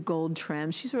 The gold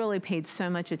trim. She's really paid so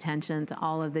much attention to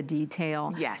all of the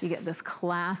detail. Yes. You get this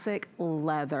classic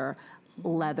leather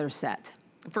set.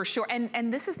 For sure.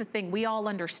 And this is the thing, we all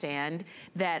understand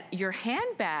that your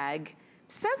handbag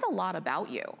says a lot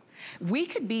about you. We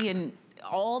could be in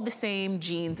all the same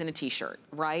jeans and a t-shirt,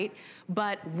 right?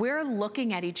 But we're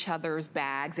looking at each other's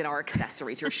bags and our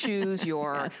accessories, your shoes,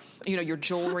 your, you know, your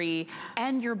jewelry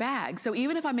and your bag. So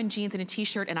even if I'm in jeans and a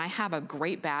t-shirt and I have a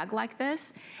great bag like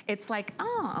this, it's like,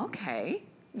 oh, okay.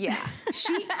 Yeah,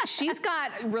 she's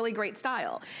got really great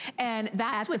style, and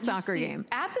that's what at the soccer game.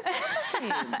 At the soccer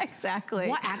game, exactly.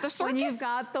 What, at the circus? When you've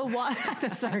got the one at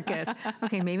the circus.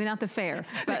 Okay, maybe not the fair,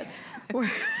 but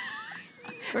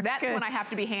that's when I have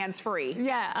to be hands-free.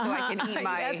 Yeah, so I can eat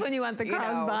my. That's when you want the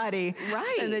crossbody,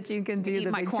 right? And that you can do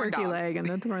the big turkey leg and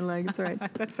the corn leg. That's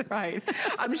right. That's right.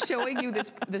 I'm showing you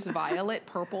this violet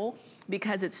purple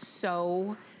because it's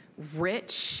so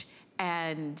rich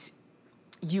and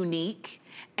unique.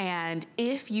 And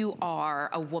if you are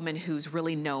a woman who's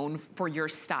really known for your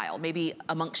style, maybe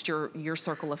amongst your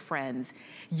circle of friends,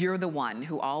 you're the one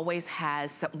who always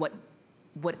has what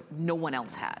no one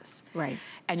else has. Right.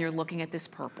 And you're looking at this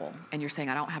purple and you're saying,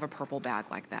 I don't have a purple bag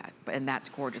like that. And that's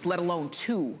gorgeous, let alone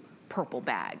 2 purple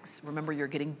bags. Remember, you're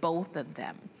getting both of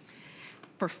them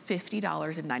for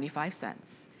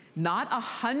 $50.95. Not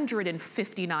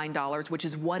 $159, which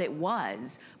is what it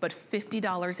was, but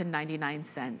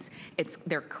 $50.99.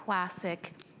 They're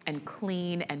classic and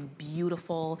clean and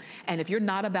beautiful. And if you're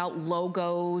not about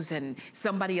logos and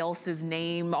somebody else's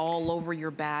name all over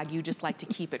your bag, you just like to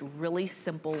keep it really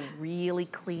simple, really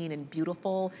clean and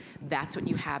beautiful, that's what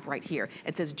you have right here.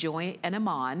 It says Joy and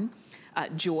Iman.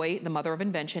 Joy, the mother of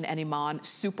invention, and Iman,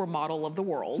 supermodel of the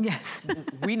world. Yes.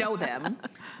 We know them.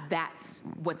 That's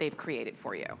what they've created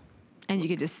for you. And you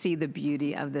can just see the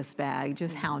beauty of this bag,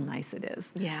 just how nice it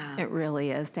is. Yeah. It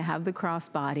really is. To have the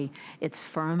crossbody, it's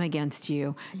firm against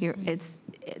you. It's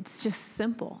just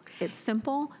simple. It's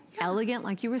simple, elegant,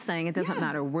 like you were saying. It doesn't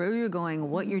matter where you're going,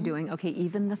 what you're doing. Okay,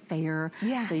 even the fair.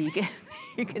 Yeah. So you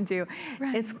can do.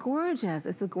 Right. It's gorgeous.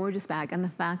 It's a gorgeous bag. And the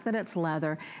fact that it's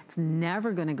leather, it's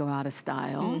never going to go out of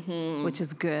style, which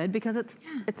is good because it's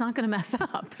not going to mess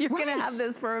up. You're going to have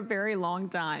this for a very long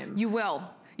time. You will.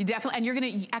 You definitely, and you're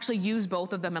gonna actually use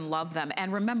both of them and love them.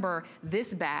 And remember,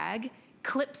 this bag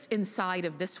clips inside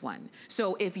of this one.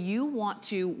 So if you want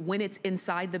to, when it's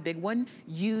inside the big one,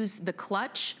 use the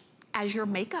clutch as your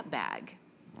makeup bag.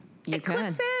 It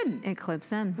clips in. It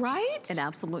clips in. Right? It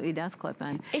absolutely does clip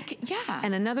in. Yeah.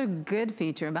 And another good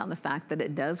feature about the fact that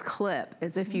it does clip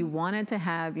is if you wanted to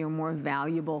have your more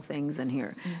valuable things in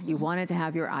here, you wanted to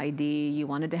have your ID, you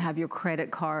wanted to have your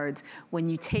credit cards, when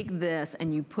you take this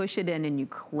and you push it in and you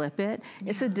clip it,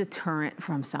 it's a deterrent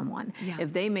from someone.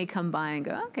 If they may come by and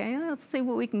go, okay, let's see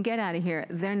what we can get out of here,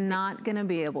 they're not gonna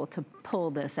be able to pull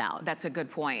this out. That's a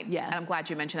good point. Yes. And I'm glad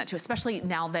you mentioned that too, especially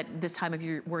now that this time of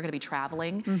year we're gonna be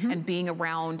traveling and being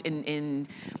around in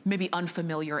maybe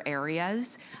unfamiliar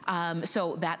areas.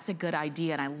 So that's a good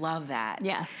idea, and I love that.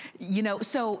 Yes. You know,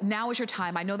 so now is your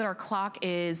time. I know that our clock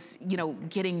is, you know,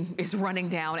 is running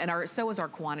down, and so is our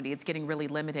quantity. It's getting really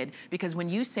limited, because when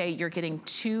you say you're getting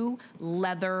 2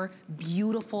 leather,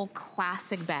 beautiful,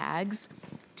 classic bags,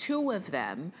 2 of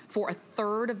them for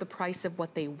 1/3 of the price of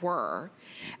what they were,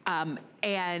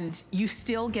 and you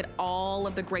still get all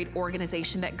of the great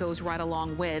organization that goes right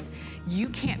along with, you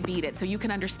can't beat it. So you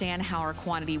can understand how our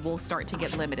quantity will start to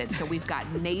get limited. So we've got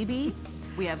navy,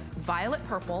 we have violet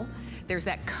purple, there's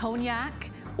that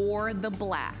cognac or the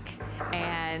black.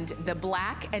 And the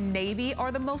black and navy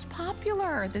are the most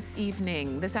popular this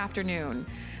afternoon.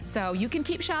 So you can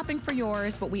keep shopping for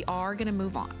yours, but we are gonna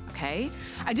move on, okay?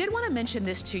 I did wanna mention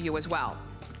this to you as well.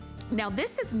 Now,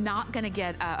 this is not gonna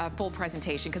get a full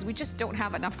presentation because we just don't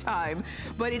have enough time,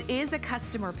 but it is a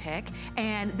customer pick,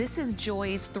 and this is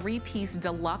Joy's 3-piece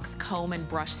deluxe comb and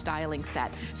brush styling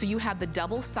set. So you have the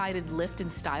double-sided lift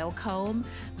and style comb,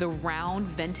 the round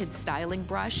vented styling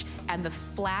brush, and the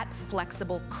flat,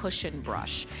 flexible cushion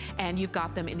brush. And you've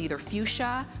got them in either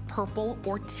fuchsia, purple,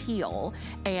 or teal.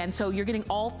 And so you're getting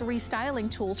all 3 styling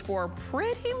tools for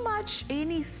pretty much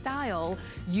any style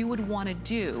you would wanna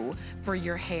do for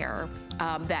your hair. are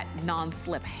that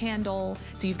non-slip handle,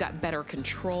 so you've got better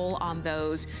control on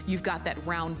those. You've got that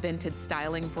round vented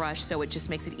styling brush, so it just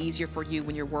makes it easier for you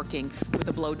when you're working with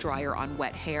a blow dryer on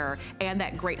wet hair, and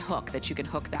that great hook that you can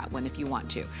hook that one if you want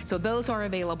to. So those are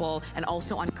available and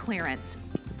also on clearance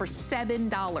for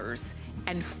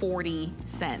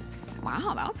 $7.40.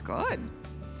 Wow, that's good.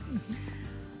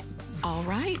 All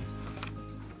right.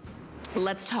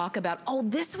 Let's talk about, oh,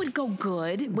 this would go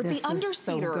good with the underseater.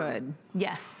 So good.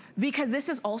 Yes. Because this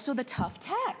is also the Tough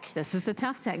Tech. This is the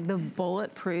Tough Tech, the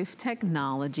bulletproof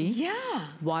technology. Yeah.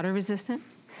 Water resistant,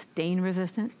 stain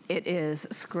resistant. It is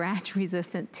scratch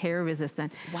resistant, tear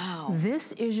resistant. Wow.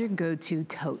 This is your go-to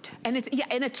tote. And it's, yeah,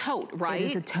 in a tote, right?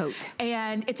 It is a tote.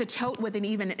 And it's a tote with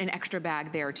even an extra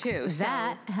bag there too.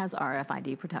 That has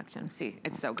RFID protection. See,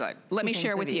 it's so good. Let me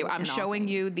share with you. I'm showing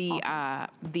you the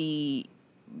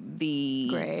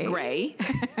gray.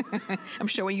 I'm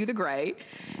showing you the gray.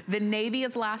 The navy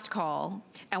is last call,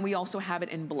 and we also have it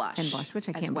in blush. In blush, which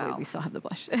I can't believe we still have the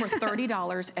blush. For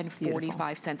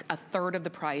 $30.45, a third of the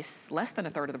price, less than a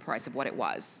third of the price of what it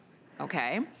was.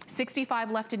 Okay,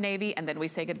 65 left in navy, and then we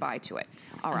say goodbye to it.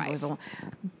 All right.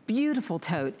 Beautiful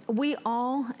tote. We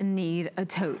all need a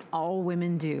tote. All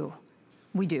women do.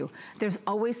 We do. There's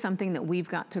always something that we've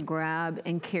got to grab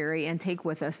and carry and take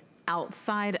with us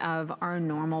outside of our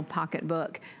normal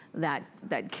pocketbook that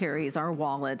carries our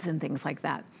wallets and things like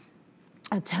that.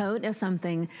 A tote is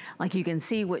something, like you can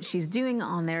see what she's doing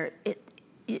on there, it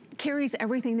carries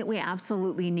everything that we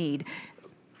absolutely need.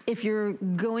 If you're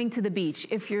going to the beach,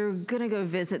 if you're gonna go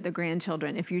visit the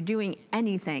grandchildren, if you're doing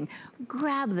anything,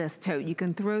 grab this tote. You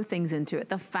can throw things into it.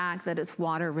 The fact that it's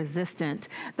water resistant,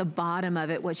 the bottom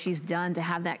of it, what she's done to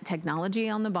have that technology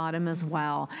on the bottom as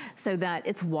well, so that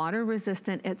it's water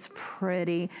resistant, it's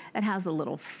pretty, it has the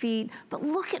little feet, but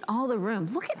look at all the room.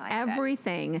 Look at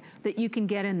everything that you can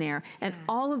get in there, and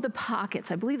all of the pockets.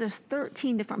 I believe there's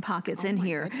 13 different pockets in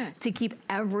here to keep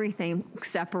everything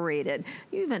separated.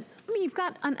 You've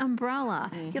got an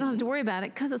umbrella. You don't have to worry about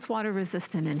it because it's water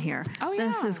resistant in here. Oh, yeah.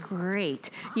 This is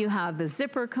great. You have the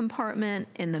zipper compartment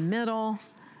in the middle,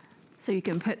 so you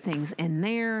can put things in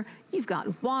there. You've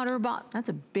got water bottle. That's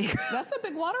a big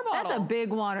water bottle. That's a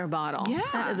big water bottle. Yeah.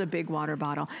 That is a big water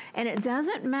bottle. And it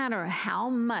doesn't matter how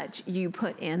much you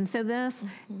put into this,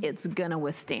 it's gonna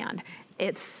withstand.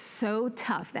 It's so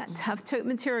tough, that tough tote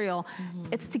material.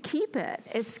 It's to keep it.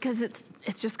 It's because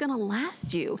it's just gonna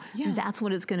last you. Yeah. That's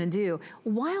what it's gonna do,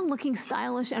 while looking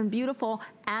stylish and beautiful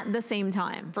at the same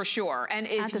time. For sure. And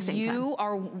if you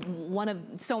are one of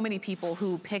so many people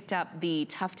who picked up the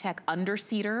Tough Tech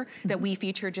underseater that we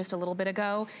featured just a little bit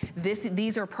ago,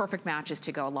 these are perfect matches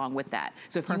to go along with that.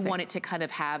 So if you want it to kind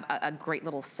of have a great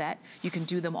little set, you can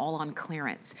do them all on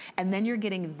clearance. And then you're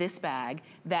getting this bag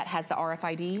that has the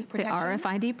RFID protection. The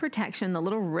RFID protection, the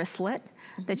little wristlet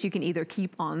that you can either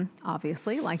keep on,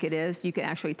 obviously, like it is. You can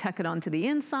actually tuck it onto the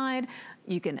inside.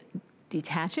 You can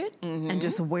detach it and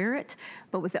just wear it.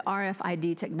 But with the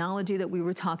RFID technology that we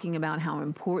were talking about, how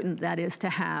important that is to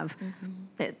have,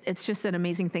 it's just an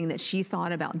amazing thing that she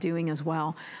thought about doing as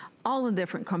well. All the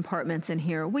different compartments in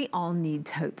here, we all need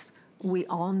totes. We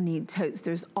all need totes.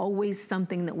 There's always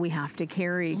something that we have to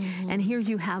carry. And here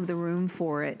you have the room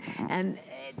for it. And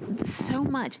so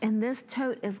much. And this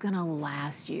tote is gonna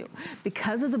last you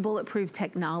because of the bulletproof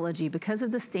technology, because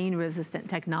of the stain resistant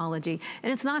technology.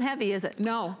 And it's not heavy, is it?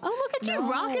 No. Oh, look at you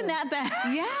rocking that bag.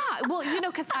 Yeah, well, you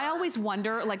know, because I always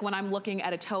wonder, like when I'm looking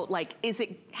at a tote, like,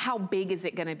 how big is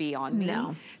it gonna be on me?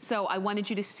 No. So I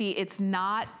wanted you to see it's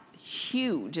not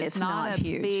huge. It's not a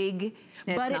huge. Big,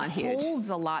 but it holds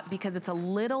a lot because it's a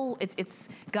little,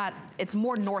 it's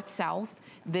more north-south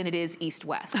than it is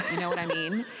east-west, you know what I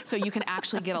mean? So you can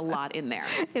actually get a lot in there.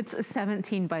 It's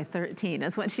 17 by 13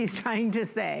 is what she's trying to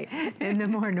say, in the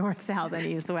more north-south than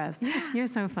east-west. You're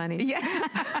so funny. Yeah.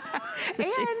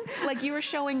 And like you were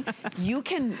showing, you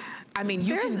can, I mean,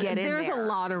 you can get in there. There's a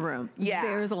lot of room. Yeah.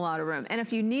 There's a lot of room. And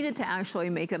if you needed to actually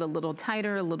make it a little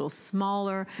tighter, a little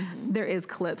smaller, there is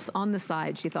clips on the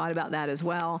side. She thought about that as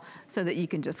well, so that you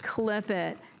can just clip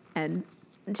it and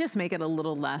just make it a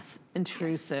little less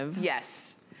intrusive. Yes.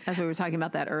 As we were talking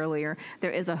about that earlier, there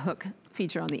is a hook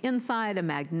feature on the inside, a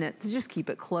magnet to just keep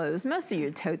it closed. Most of your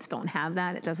totes don't have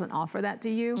that. It doesn't offer that to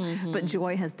you, but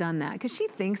Joy has done that because she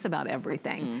thinks about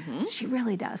everything. She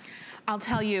really does. I'll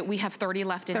tell you, we have 30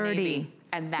 left in Navy.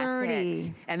 And that's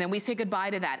it. And then we say goodbye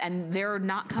to that. And they're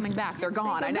not coming back. They're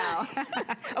gone, I know.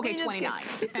 Okay, 29.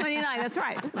 29, that's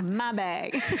right. My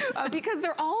bag. Because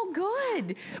they're all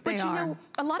good. But you know,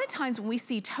 a lot of times when we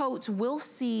see totes, we'll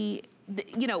see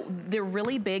you know, they're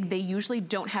really big. They usually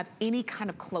don't have any kind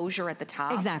of closure at the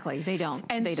top. Exactly, they don't.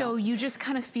 And so you just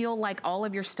kind of feel like all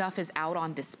of your stuff is out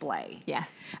on display.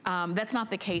 Yes. That's not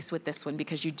the case with this one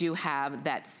because you do have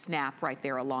that snap right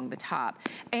there along the top.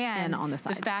 And on the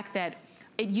sides. The fact that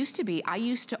it used to be, I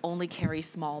used to only carry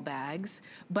small bags,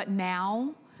 but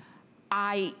now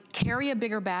I carry a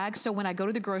bigger bag. So when I go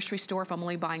to the grocery store, if I'm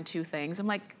only buying 2 things, I'm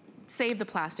like, save the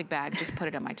plastic bag, just put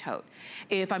it in my tote.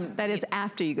 That is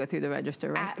after you go through the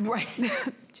register, right? Right.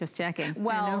 Just checking.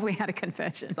 Well, I know we had a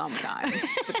confession. Sometimes.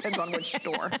 Depends on which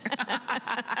store.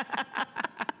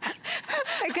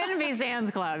 It couldn't be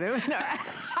Sam's Club.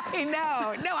 I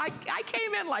know. No, I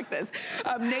came in like this.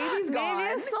 Navy's gone.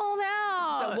 Navy is sold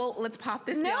out. So let's pop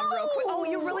this down real quick. Oh,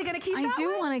 you're really going to keep that I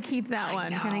do one? want to keep that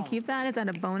one. Can I keep that? Is that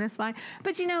a bonus buy?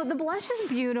 But you know, the blush is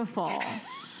beautiful.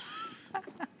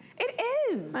 It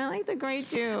is. I like the gray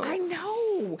too. I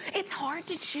know. It's hard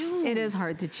to choose. It is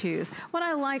hard to choose. What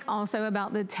I like also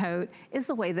about the tote is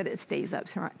the way that it stays up,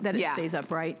 stays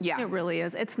upright. Yeah. It really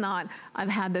is. It's not, I've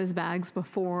had those bags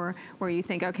before where you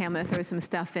think, okay, I'm gonna throw some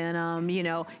stuff in them, you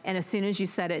know, and as soon as you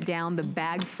set it down, the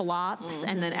bag flops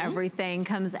and then everything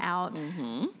comes out.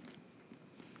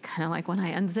 Kind of like when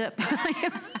I unzip.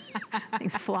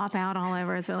 Things flop out all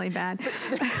over. It's really bad.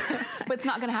 But it's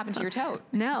not going to happen to your tote.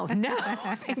 No.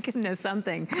 Thank goodness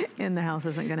something in the house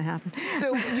isn't going to happen.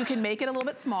 So you can make it a little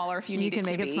bit smaller if you need it to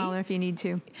be. You can make it smaller if you need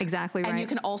to. Exactly right. And you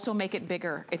can also make it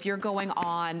bigger. If you're going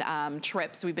on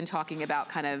trips, we've been talking about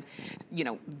kind of, you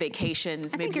know,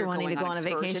 vacations. Maybe you're wanting to go on a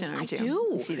vacation, aren't you?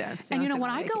 I do. She does. And you know, when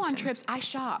I go on trips, I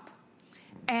shop.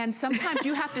 And sometimes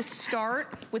you have to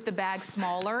start with the bag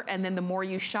smaller, and then the more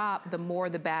you shop, the more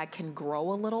the bag can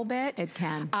grow a little bit. It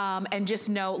can. And just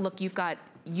know, look, you've got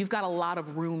a lot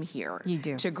of room here. You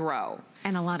do. To grow.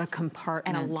 And a lot of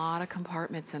compartments. And a lot of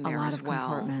compartments in there as well. A lot of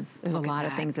compartments. There's a lot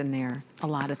of things in there. A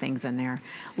lot of things in there.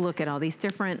 Look at all these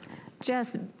different,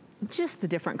 just the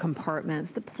different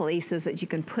compartments, the places that you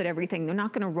can put everything. They're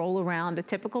not gonna roll around a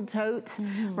typical tote,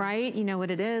 right? You know what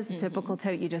it is, a typical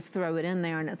tote, you just throw it in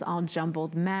there and it's all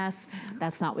jumbled mess.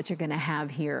 That's not what you're gonna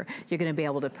have here. You're gonna be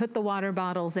able to put the water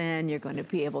bottles in, you're gonna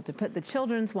be able to put the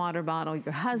children's water bottle,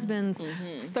 your husband's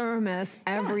thermos,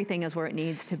 everything is where it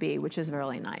needs to be, which is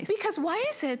really nice. Because why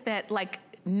is it that, like,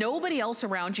 nobody else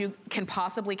around you can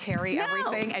possibly carry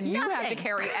everything, and you have to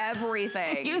carry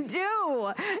everything? You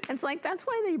do. It's like, that's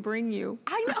why they bring you.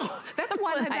 I know. That's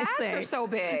why my bags are so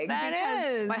big. That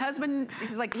is. My husband,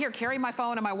 he's like, here, carry my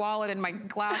phone and my wallet and my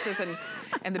glasses,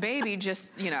 and the baby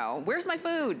just, you know, where's my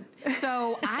food?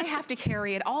 So I have to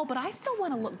carry it all, but I still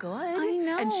want to look good. I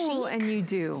know. And chic. And you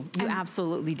do. You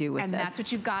absolutely do with this. And that's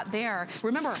what you've got there.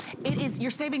 Remember,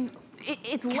 you're saving,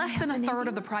 it's less than a third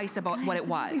of the price of what it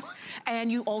was.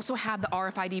 And you also have the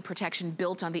RFID protection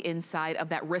built on the inside of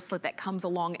that wristlet that comes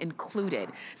along included.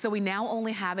 So we now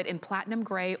only have it in platinum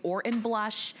gray or in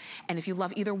blush. And if you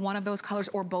love either one of those colors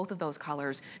or both of those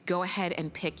colors, go ahead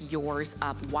and pick yours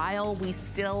up while we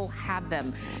still have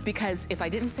them. Because if I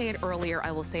didn't say it earlier,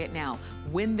 I will say it now.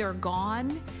 When they're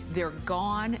gone, they're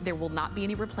gone. There will not be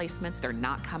any replacements. They're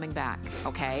not coming back,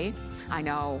 okay? I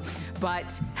know,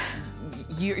 but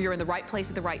you're in the right place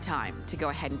at the right time to go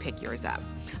ahead and pick yours up.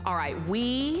 All right,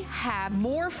 we have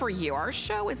more for you. Our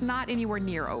show is not anywhere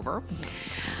near over.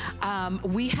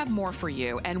 We have more for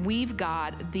you, and we've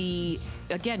got the,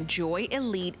 again, Joy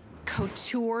Elite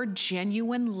Couture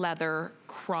Genuine Leather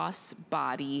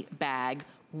Crossbody Bag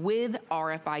with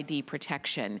RFID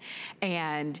protection.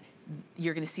 And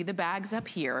you're gonna see the bags up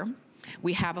here.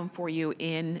 We have them for you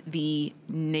in the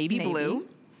navy blue.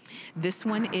 This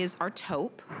one is our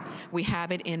taupe. We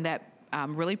have it in that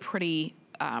really pretty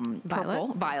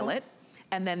purple, violet.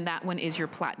 And then that one is your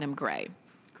platinum gray.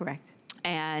 Correct.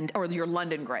 Or your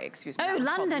London gray, excuse me. Oh,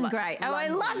 London gray. Oh, I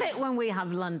love it when we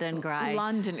have London gray.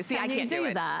 London. See, I can't do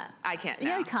it. That. I can't.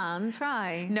 Yeah, you can.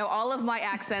 Try. No, all of my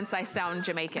accents, I sound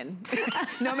Jamaican.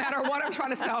 No matter what I'm trying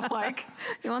to sound like.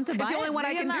 You want to buy it? It's the only one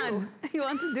I can do. You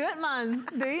want to do it, man?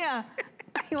 Do ya?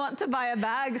 You want to buy a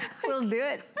bag? We'll do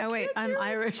it. Oh wait, I'm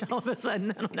Irish all of a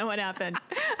sudden. I don't know what happened.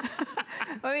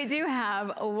 But we do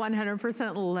have a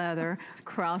 100% leather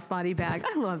crossbody bag.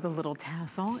 I love the little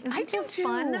tassel. Isn't it just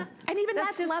fun? And even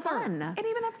that's just leather. fun. And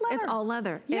even that's leather. It's all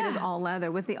leather. Yeah. It is all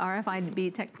leather with the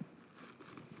RFID tech.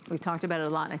 We've talked about it a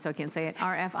lot, and I still can't say it.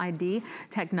 RFID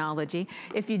technology.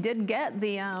 If you did get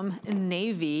the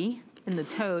navy in the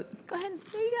tote, go ahead.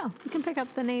 There you go. You can pick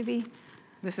up the navy.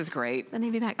 This is great. The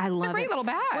navy bag. I love it. It's a great little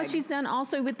bag. What she's done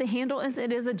also with the handle is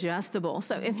it is adjustable.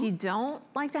 So if you don't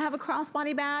like to have a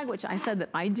crossbody bag, which I said that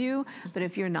I do, but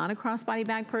if you're not a crossbody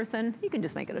bag person, you can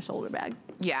just make it a shoulder bag.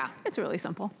 Yeah. It's really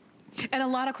simple. And a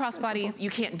lot of crossbodies, you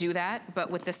can't do that,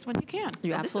 but with this one you can.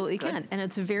 You absolutely can. And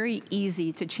it's very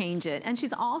easy to change it. And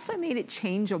she's also made it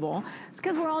changeable. It's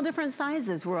because we're all different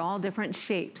sizes. We're all different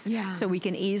shapes. Yeah. So we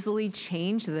can easily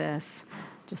change this,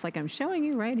 just like I'm showing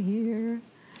you right here.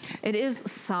 It is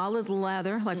solid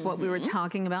leather, like what we were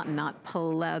talking about, not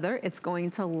pleather. It's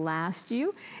going to last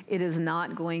you. It is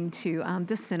not going to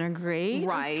disintegrate,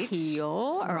 or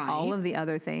peel, or all of the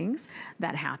other things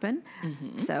that happen.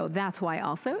 So that's why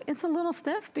also it's a little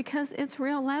stiff, because it's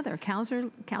real leather. Cows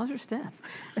are stiff.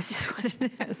 That's just what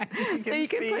it is. So you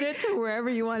can put it to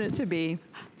wherever you want it to be.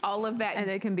 All of that. And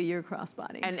it can be your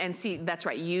crossbody. And see, that's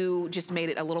right. You just made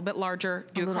it a little bit larger,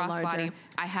 do a crossbody.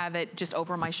 I have it just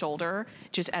over my shoulder,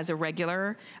 just as a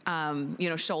regular, you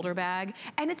know, shoulder bag.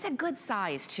 And it's a good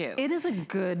size too. It is a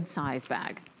good size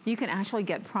bag. You can actually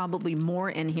get probably more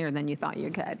in here than you thought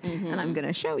you could. And I'm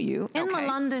gonna show you in the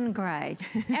London Grey,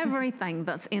 everything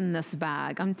that's in this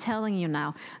bag. I'm telling you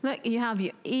now. Look, you have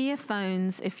your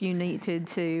earphones if you needed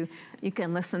to. You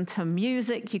can listen to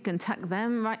music. You can tuck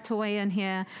them right away in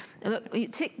here. Look,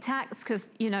 Tic Tacs, because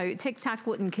you know, Tic Tac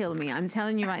wouldn't kill me. I'm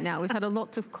telling you right now, we've had a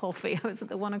lot of coffee. I was at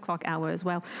the 1 o'clock hour as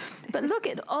well. But look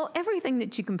at everything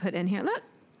that you can put in here. Look.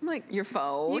 Like your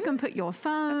phone. You can put your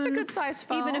phone. That's a good size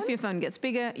phone. Even if your phone gets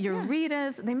bigger, your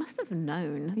readers, they must have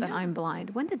known that I'm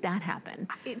blind. When did that happen?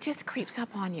 It just creeps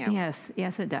up on you. Yes,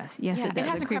 yes it does. Yes it does. It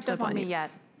hasn't crept up on me yet.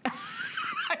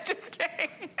 I'm just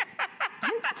kidding.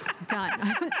 I'm done.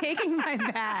 I'm taking my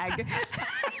bag.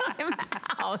 I'm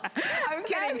out. I'm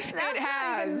kidding. That's it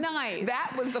has. Nice.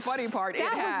 That was the funny part. It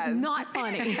has. That was not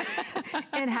funny.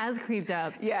 It has creeped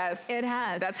up. Yes. It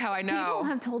has. That's how I know. People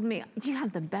have told me, you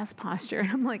have the best posture.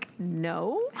 And I'm like,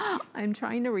 no, I'm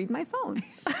trying to read my phone.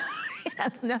 It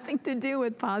has nothing to do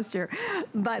with posture.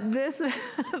 But this,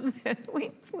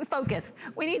 we focus.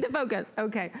 We need to focus.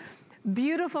 Okay.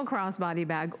 Beautiful crossbody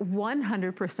bag,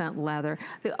 100% leather,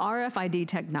 the RFID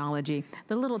technology,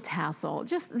 the little tassel,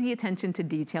 just the attention to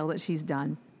detail that she's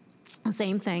done.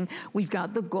 Same thing, we've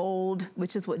got the gold,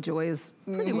 which is what Joy is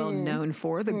pretty well known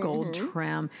for, the gold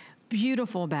trim.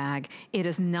 Beautiful bag. It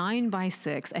is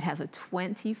 9x6. It has a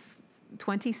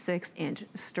 26-inch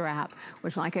strap,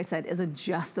 which, like I said, is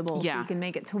adjustable. So you can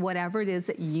make it to whatever it is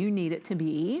that you need it to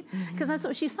be, because that's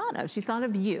what she thought of. She thought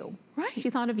of you. Right. She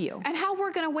thought of you. And how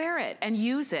we're gonna wear it and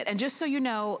use it. And just so you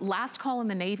know, last call in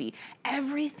the Navy,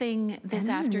 everything this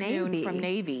afternoon from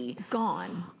Navy.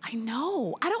 Gone. I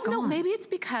know. I don't know. Maybe it's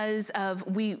because of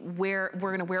we're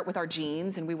gonna wear it with our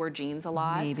jeans, and we wear jeans a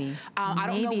lot. Maybe. I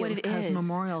don't know what it is.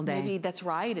 Memorial Day. Maybe that's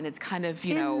right. And it's kind of,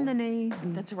 you know. In the Navy.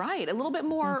 That's right. A little bit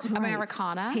more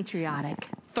Americana. Patriotic.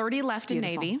 30 left in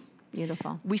Navy.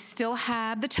 Beautiful. We still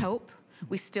have the taupe.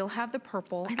 We still have the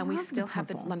purple, and we still have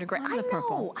the London Grey. I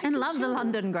know. And love the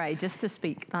London Grey, just to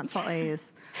speak. That's what it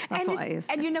is. That's what it is.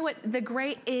 And you know what? The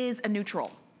gray is a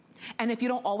neutral. And if you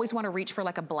don't always want to reach for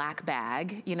like a black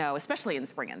bag, you know, especially in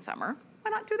spring and summer, why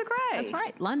not do the gray? That's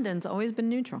right. London's always been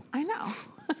neutral. I know.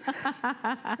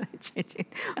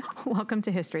 Welcome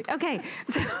to history. Okay,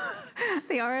 so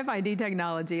the RFID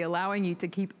technology allowing you to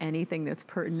keep anything that's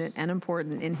pertinent and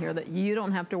important in here that you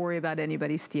don't have to worry about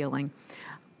anybody stealing.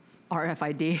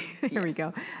 RFID, here we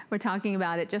go. We're talking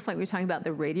about it just like we're talking about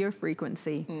the radio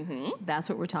frequency. That's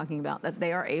what we're talking about, that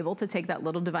they are able to take that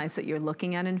little device that you're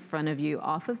looking at in front of you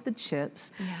off of the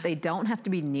chips. They don't have to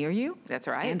be near you. That's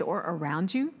right. And or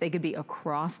around you. They could be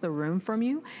across the room from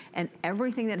you. And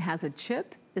everything that has a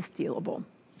chip is stealable.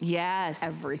 Yes.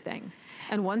 Everything.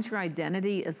 And once your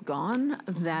identity is gone,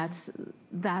 that's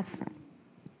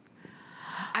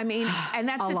I mean, and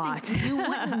that's a the lot. thing. You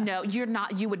wouldn't know.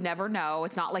 You would never know.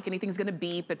 It's not like anything's going to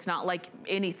beep. It's not like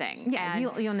anything. Yeah,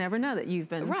 you'll never know that you've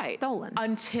been stolen.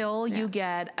 Until you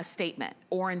get a statement,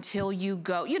 or until you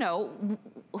go, you know,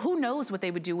 who knows what they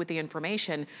would do with the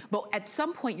information. But at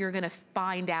some point you're going to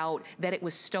find out that it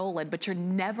was stolen, but you're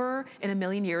never in a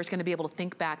million years going to be able to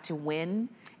think back to when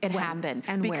it happened,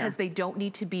 and because they don't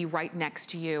need to be right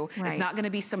next to you. It's not going to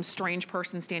be some strange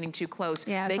person standing too close.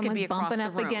 They could be across the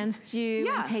room. Bumping up against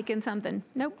you and taking something.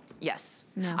 Nope. Yes.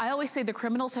 No. I always say the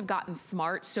criminals have gotten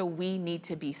smart, so we need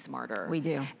to be smarter. We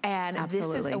do. And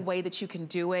this is a way that you can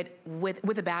do it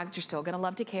with a bag that you're still going to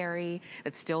love to carry,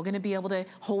 that's still going to be able to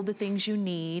hold the things you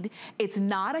need. It's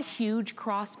not a huge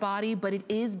crossbody, but it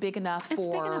is big enough for... It's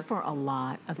big enough for a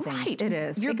lot of things. Right. It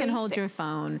is. Your it can basics. hold your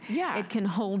phone. Yeah. It can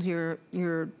hold your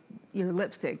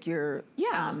lipstick, your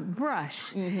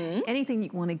brush, anything you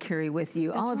want to carry with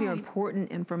you, all of your important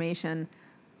information.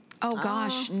 Oh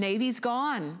gosh, Navy's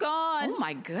gone. Gone. Oh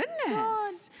my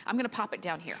goodness. I'm gonna pop it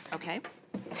down here, okay?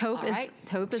 Taupe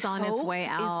is on its way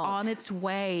out. Is on its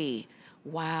way.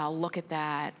 Wow, look at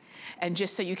that. And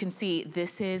just so you can see,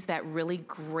 this is that really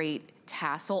great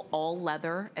tassel, all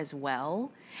leather as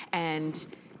well. And,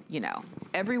 you know,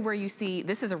 everywhere you see,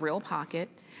 this is a real pocket,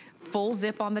 full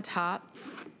zip on the top,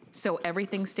 so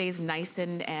everything stays nice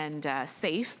and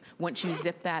safe once you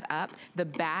zip that up. The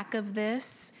back of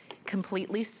this,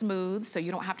 completely smooth, so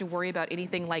you don't have to worry about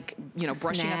anything like, you know,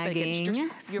 brushing up against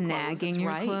your clothes. That's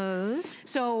right. Clothes.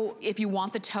 So if you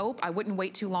want the taupe, I wouldn't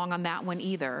wait too long on that one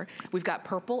either. We've got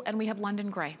purple and we have London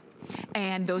gray.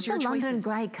 And those are your choices. London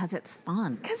gray because it's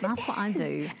fun. That's what I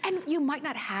do. And you might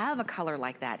not have a color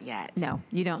like that yet. No,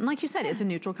 you don't. And like you said, it's a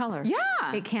neutral color. Yeah.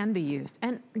 It can be used.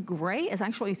 And gray is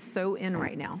actually so in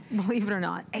right now. Believe it or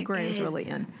not, gray is really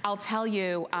in. I'll tell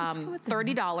you,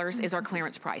 $30 is our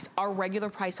clearance price. Our regular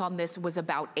price on this was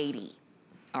about $80.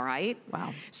 All right?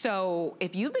 Wow. So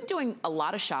if you've been doing a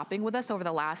lot of shopping with us over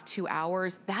the last 2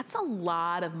 hours, that's a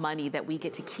lot of money that we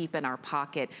get to keep in our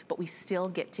pocket, but we still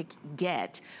get to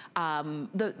get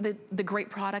the great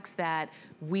products that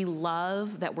we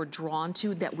love, that we're drawn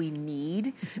to, that we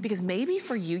need. Because maybe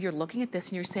for you, you're looking at this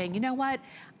and you're saying, you know what?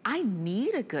 I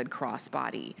need a good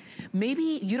crossbody. Maybe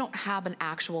you don't have an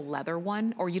actual leather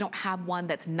one, or you don't have one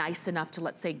that's nice enough to,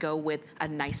 let's say, go with a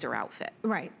nicer outfit.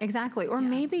 Right, exactly. Or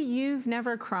maybe you've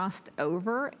never crossed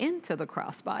over into the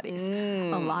crossbodies.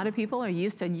 A lot of people are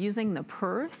used to using the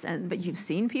purse, but you've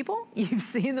seen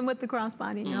them with the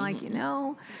crossbody, and you're like, you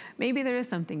know, maybe there is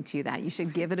something to that. You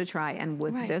should give it a try. And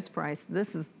with this price,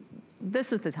 this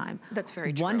is the time. That's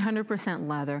very true. 100%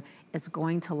 leather. It's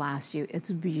going to last you.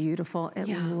 It's beautiful. It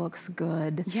looks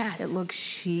good. Yes. It looks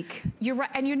chic. You're right.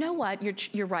 And you know what?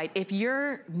 You're right. If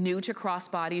you're new to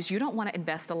crossbodies, you don't want to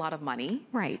invest a lot of money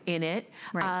in it.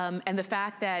 Right. And the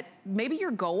fact that maybe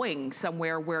you're going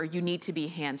somewhere where you need to be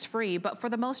hands-free, but for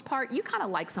the most part, you kind of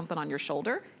like something on your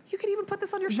shoulder. You could even put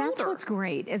this on your shoulder. That's what's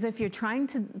great, is if you're trying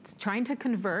to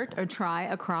convert or try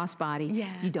a crossbody,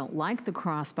 you don't like the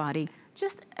crossbody,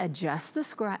 just adjust the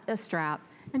strap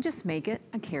and just make it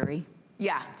a carry.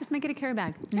 Yeah. Just make it a carry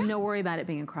bag. No worry about it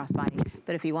being a crossbody.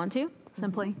 But if you want to,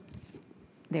 simply,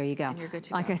 there you go. And you're good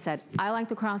to Like go. I said, I like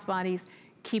the crossbodies,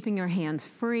 keeping your hands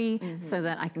free so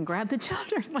that I can grab the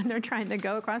children when they're trying to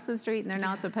go across the street and they're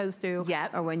not supposed to,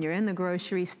 or when you're in the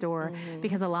grocery store,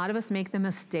 because a lot of us make the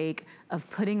mistake of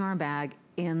putting our bag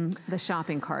in the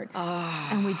shopping cart,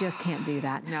 and we just can't do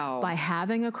that. No. By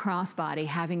having a crossbody,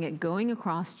 having it going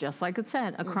across, just like it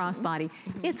said, a crossbody,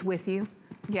 it's with you.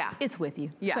 Yeah. It's with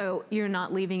you. Yeah. So you're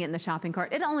not leaving it in the shopping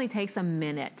cart. It only takes a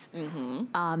minute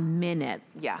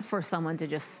for someone to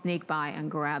just sneak by and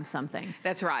grab something.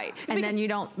 That's right. And then you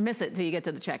don't miss it till you get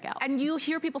to the checkout. And you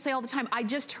hear people say all the time, I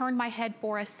just turned my head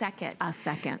for a second. A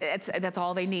second. That's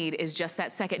all they need, is just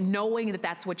that second, knowing that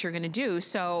that's what you're gonna do.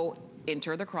 So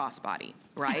enter the crossbody,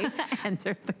 right?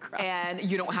 Enter the crossbody. And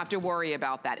you don't have to worry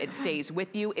about that. It stays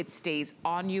with you, it stays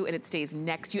on you, and it stays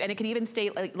next to you. And it can even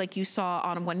stay, like you saw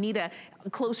on Juanita,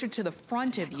 closer to the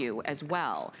front of you as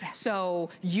well. Yes. So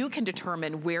you can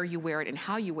determine where you wear it and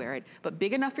how you wear it, but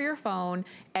big enough for your phone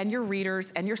and your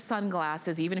readers and your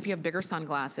sunglasses, even if you have bigger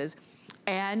sunglasses,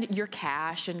 and your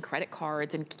cash and credit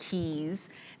cards and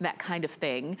keys, that kind of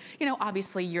thing. You know,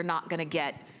 obviously you're not gonna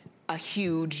get a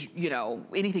huge, you know,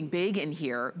 anything big in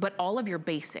here, but all of your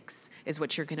basics is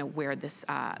what you're gonna wear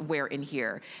wear in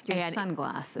here. Your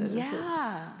sunglasses.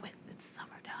 Yeah. It's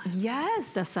summertime.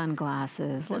 Yes. The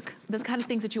sunglasses. Those kind of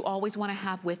things that you always wanna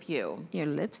have with you. Your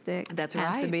lipstick. That's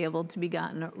has to be able to be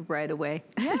gotten right away.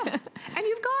 Yeah. And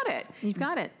you've got it. You've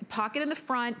got it. Pocket in the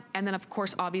front, and then of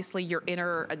course, obviously your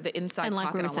the inside and like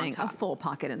pocket we were on saying, top. a full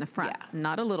pocket in the front. Yeah.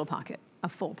 Not a little pocket, a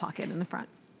full pocket in the front.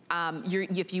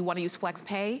 If you wanna use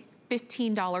FlexPay,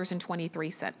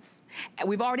 $15.23.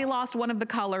 We've already lost one of the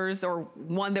colors, or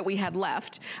one that we had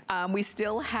left. We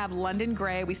still have London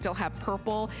gray, we still have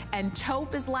purple, and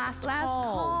taupe is last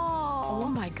call. Oh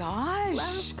my gosh.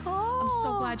 Last call. I'm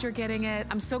so glad you're getting it.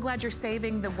 I'm so glad you're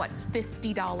saving the, what,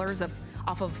 $50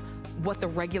 off of what the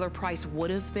regular price would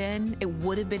have been. It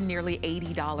would have been nearly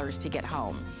 $80 to get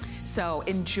home. So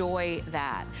enjoy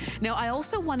that. Now, I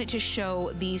also wanted to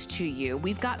show these to you.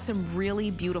 We've got some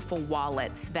really beautiful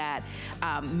wallets that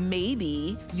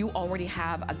maybe you already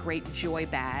have a great Joy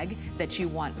bag that you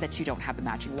want, that you don't have the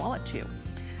matching wallet to.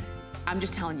 I'm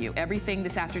just telling you, everything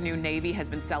this afternoon, Navy has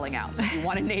been selling out. So if you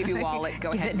want a Navy wallet,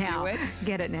 go ahead and do it.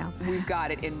 Get it now. We've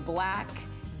got it in black.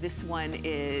 This one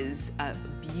is a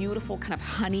beautiful kind of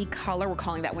honey color. We're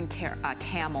calling that one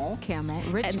camel. Camel,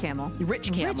 rich camel.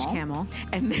 Rich camel. Rich camel.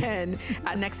 And then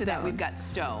next to that, we've got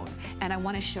stone. And I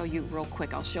want to show you real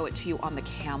quick. I'll show it to you on the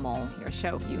camel. Here,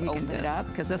 show. You open it up.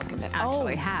 Because this one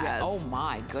actually has. Yeah. Oh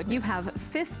my goodness. You have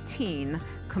 15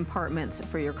 compartments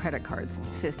for your credit cards.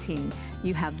 15.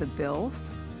 You have the bills,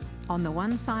 On the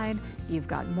one side, you've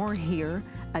got more here,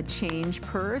 a change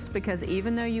purse, because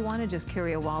even though you want to just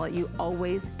carry a wallet, you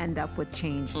always end up with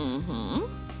change.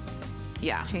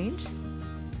 Yeah. Change.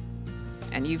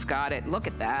 And you've got it. Look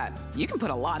at that. You can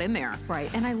put a lot in there.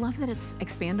 Right, and I love that it's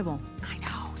expandable. I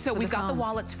know. So we've got the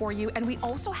wallets for you, and we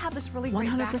also have this really great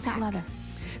 100% backpack. leather.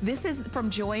 This is from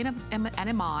Joy and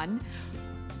Iman.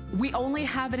 We only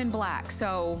have it in black,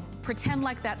 so pretend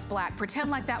like that's black.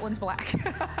 Pretend like that one's black.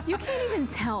 You can't even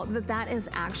tell that that is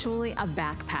actually a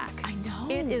backpack. I know.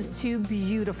 It is too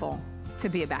beautiful to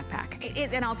be a backpack.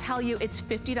 And I'll tell you, it's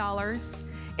 $50.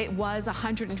 It was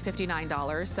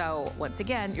 $159, so once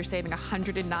again, you're saving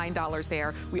 $109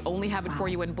 there. We only have it for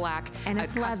you in black. And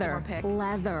it's leather, pick.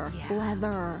 leather.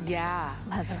 Yeah.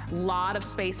 Leather. Lot of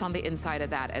space on the inside of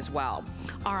that as well.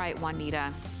 All right,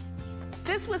 Juanita.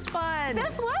 This was fun.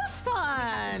 This was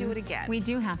fun. Do it again. We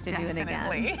do have to do it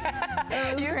again.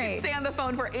 You can stay on the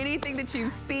phone for anything that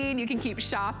you've seen. You can keep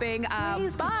shopping.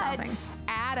 Please keep shopping.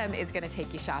 Adam is going to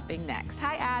take you shopping next.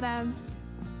 Hi, Adam.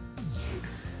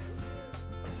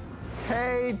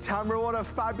 Hey, Tamara, what a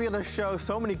fabulous show.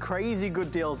 So many crazy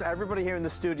good deals. Everybody here in the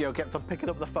studio kept on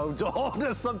picking up the phone to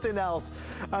order something else.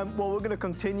 Well, we're going to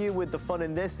continue with the fun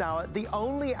in this hour. The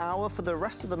only hour for the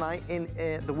rest of the night in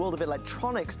the world of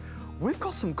electronics. We've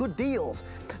got some good deals.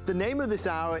 The name of this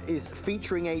hour is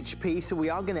Featuring HP, so we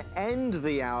are going to end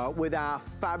the hour with our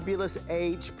fabulous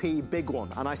HP big one.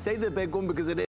 And I say the big one because it is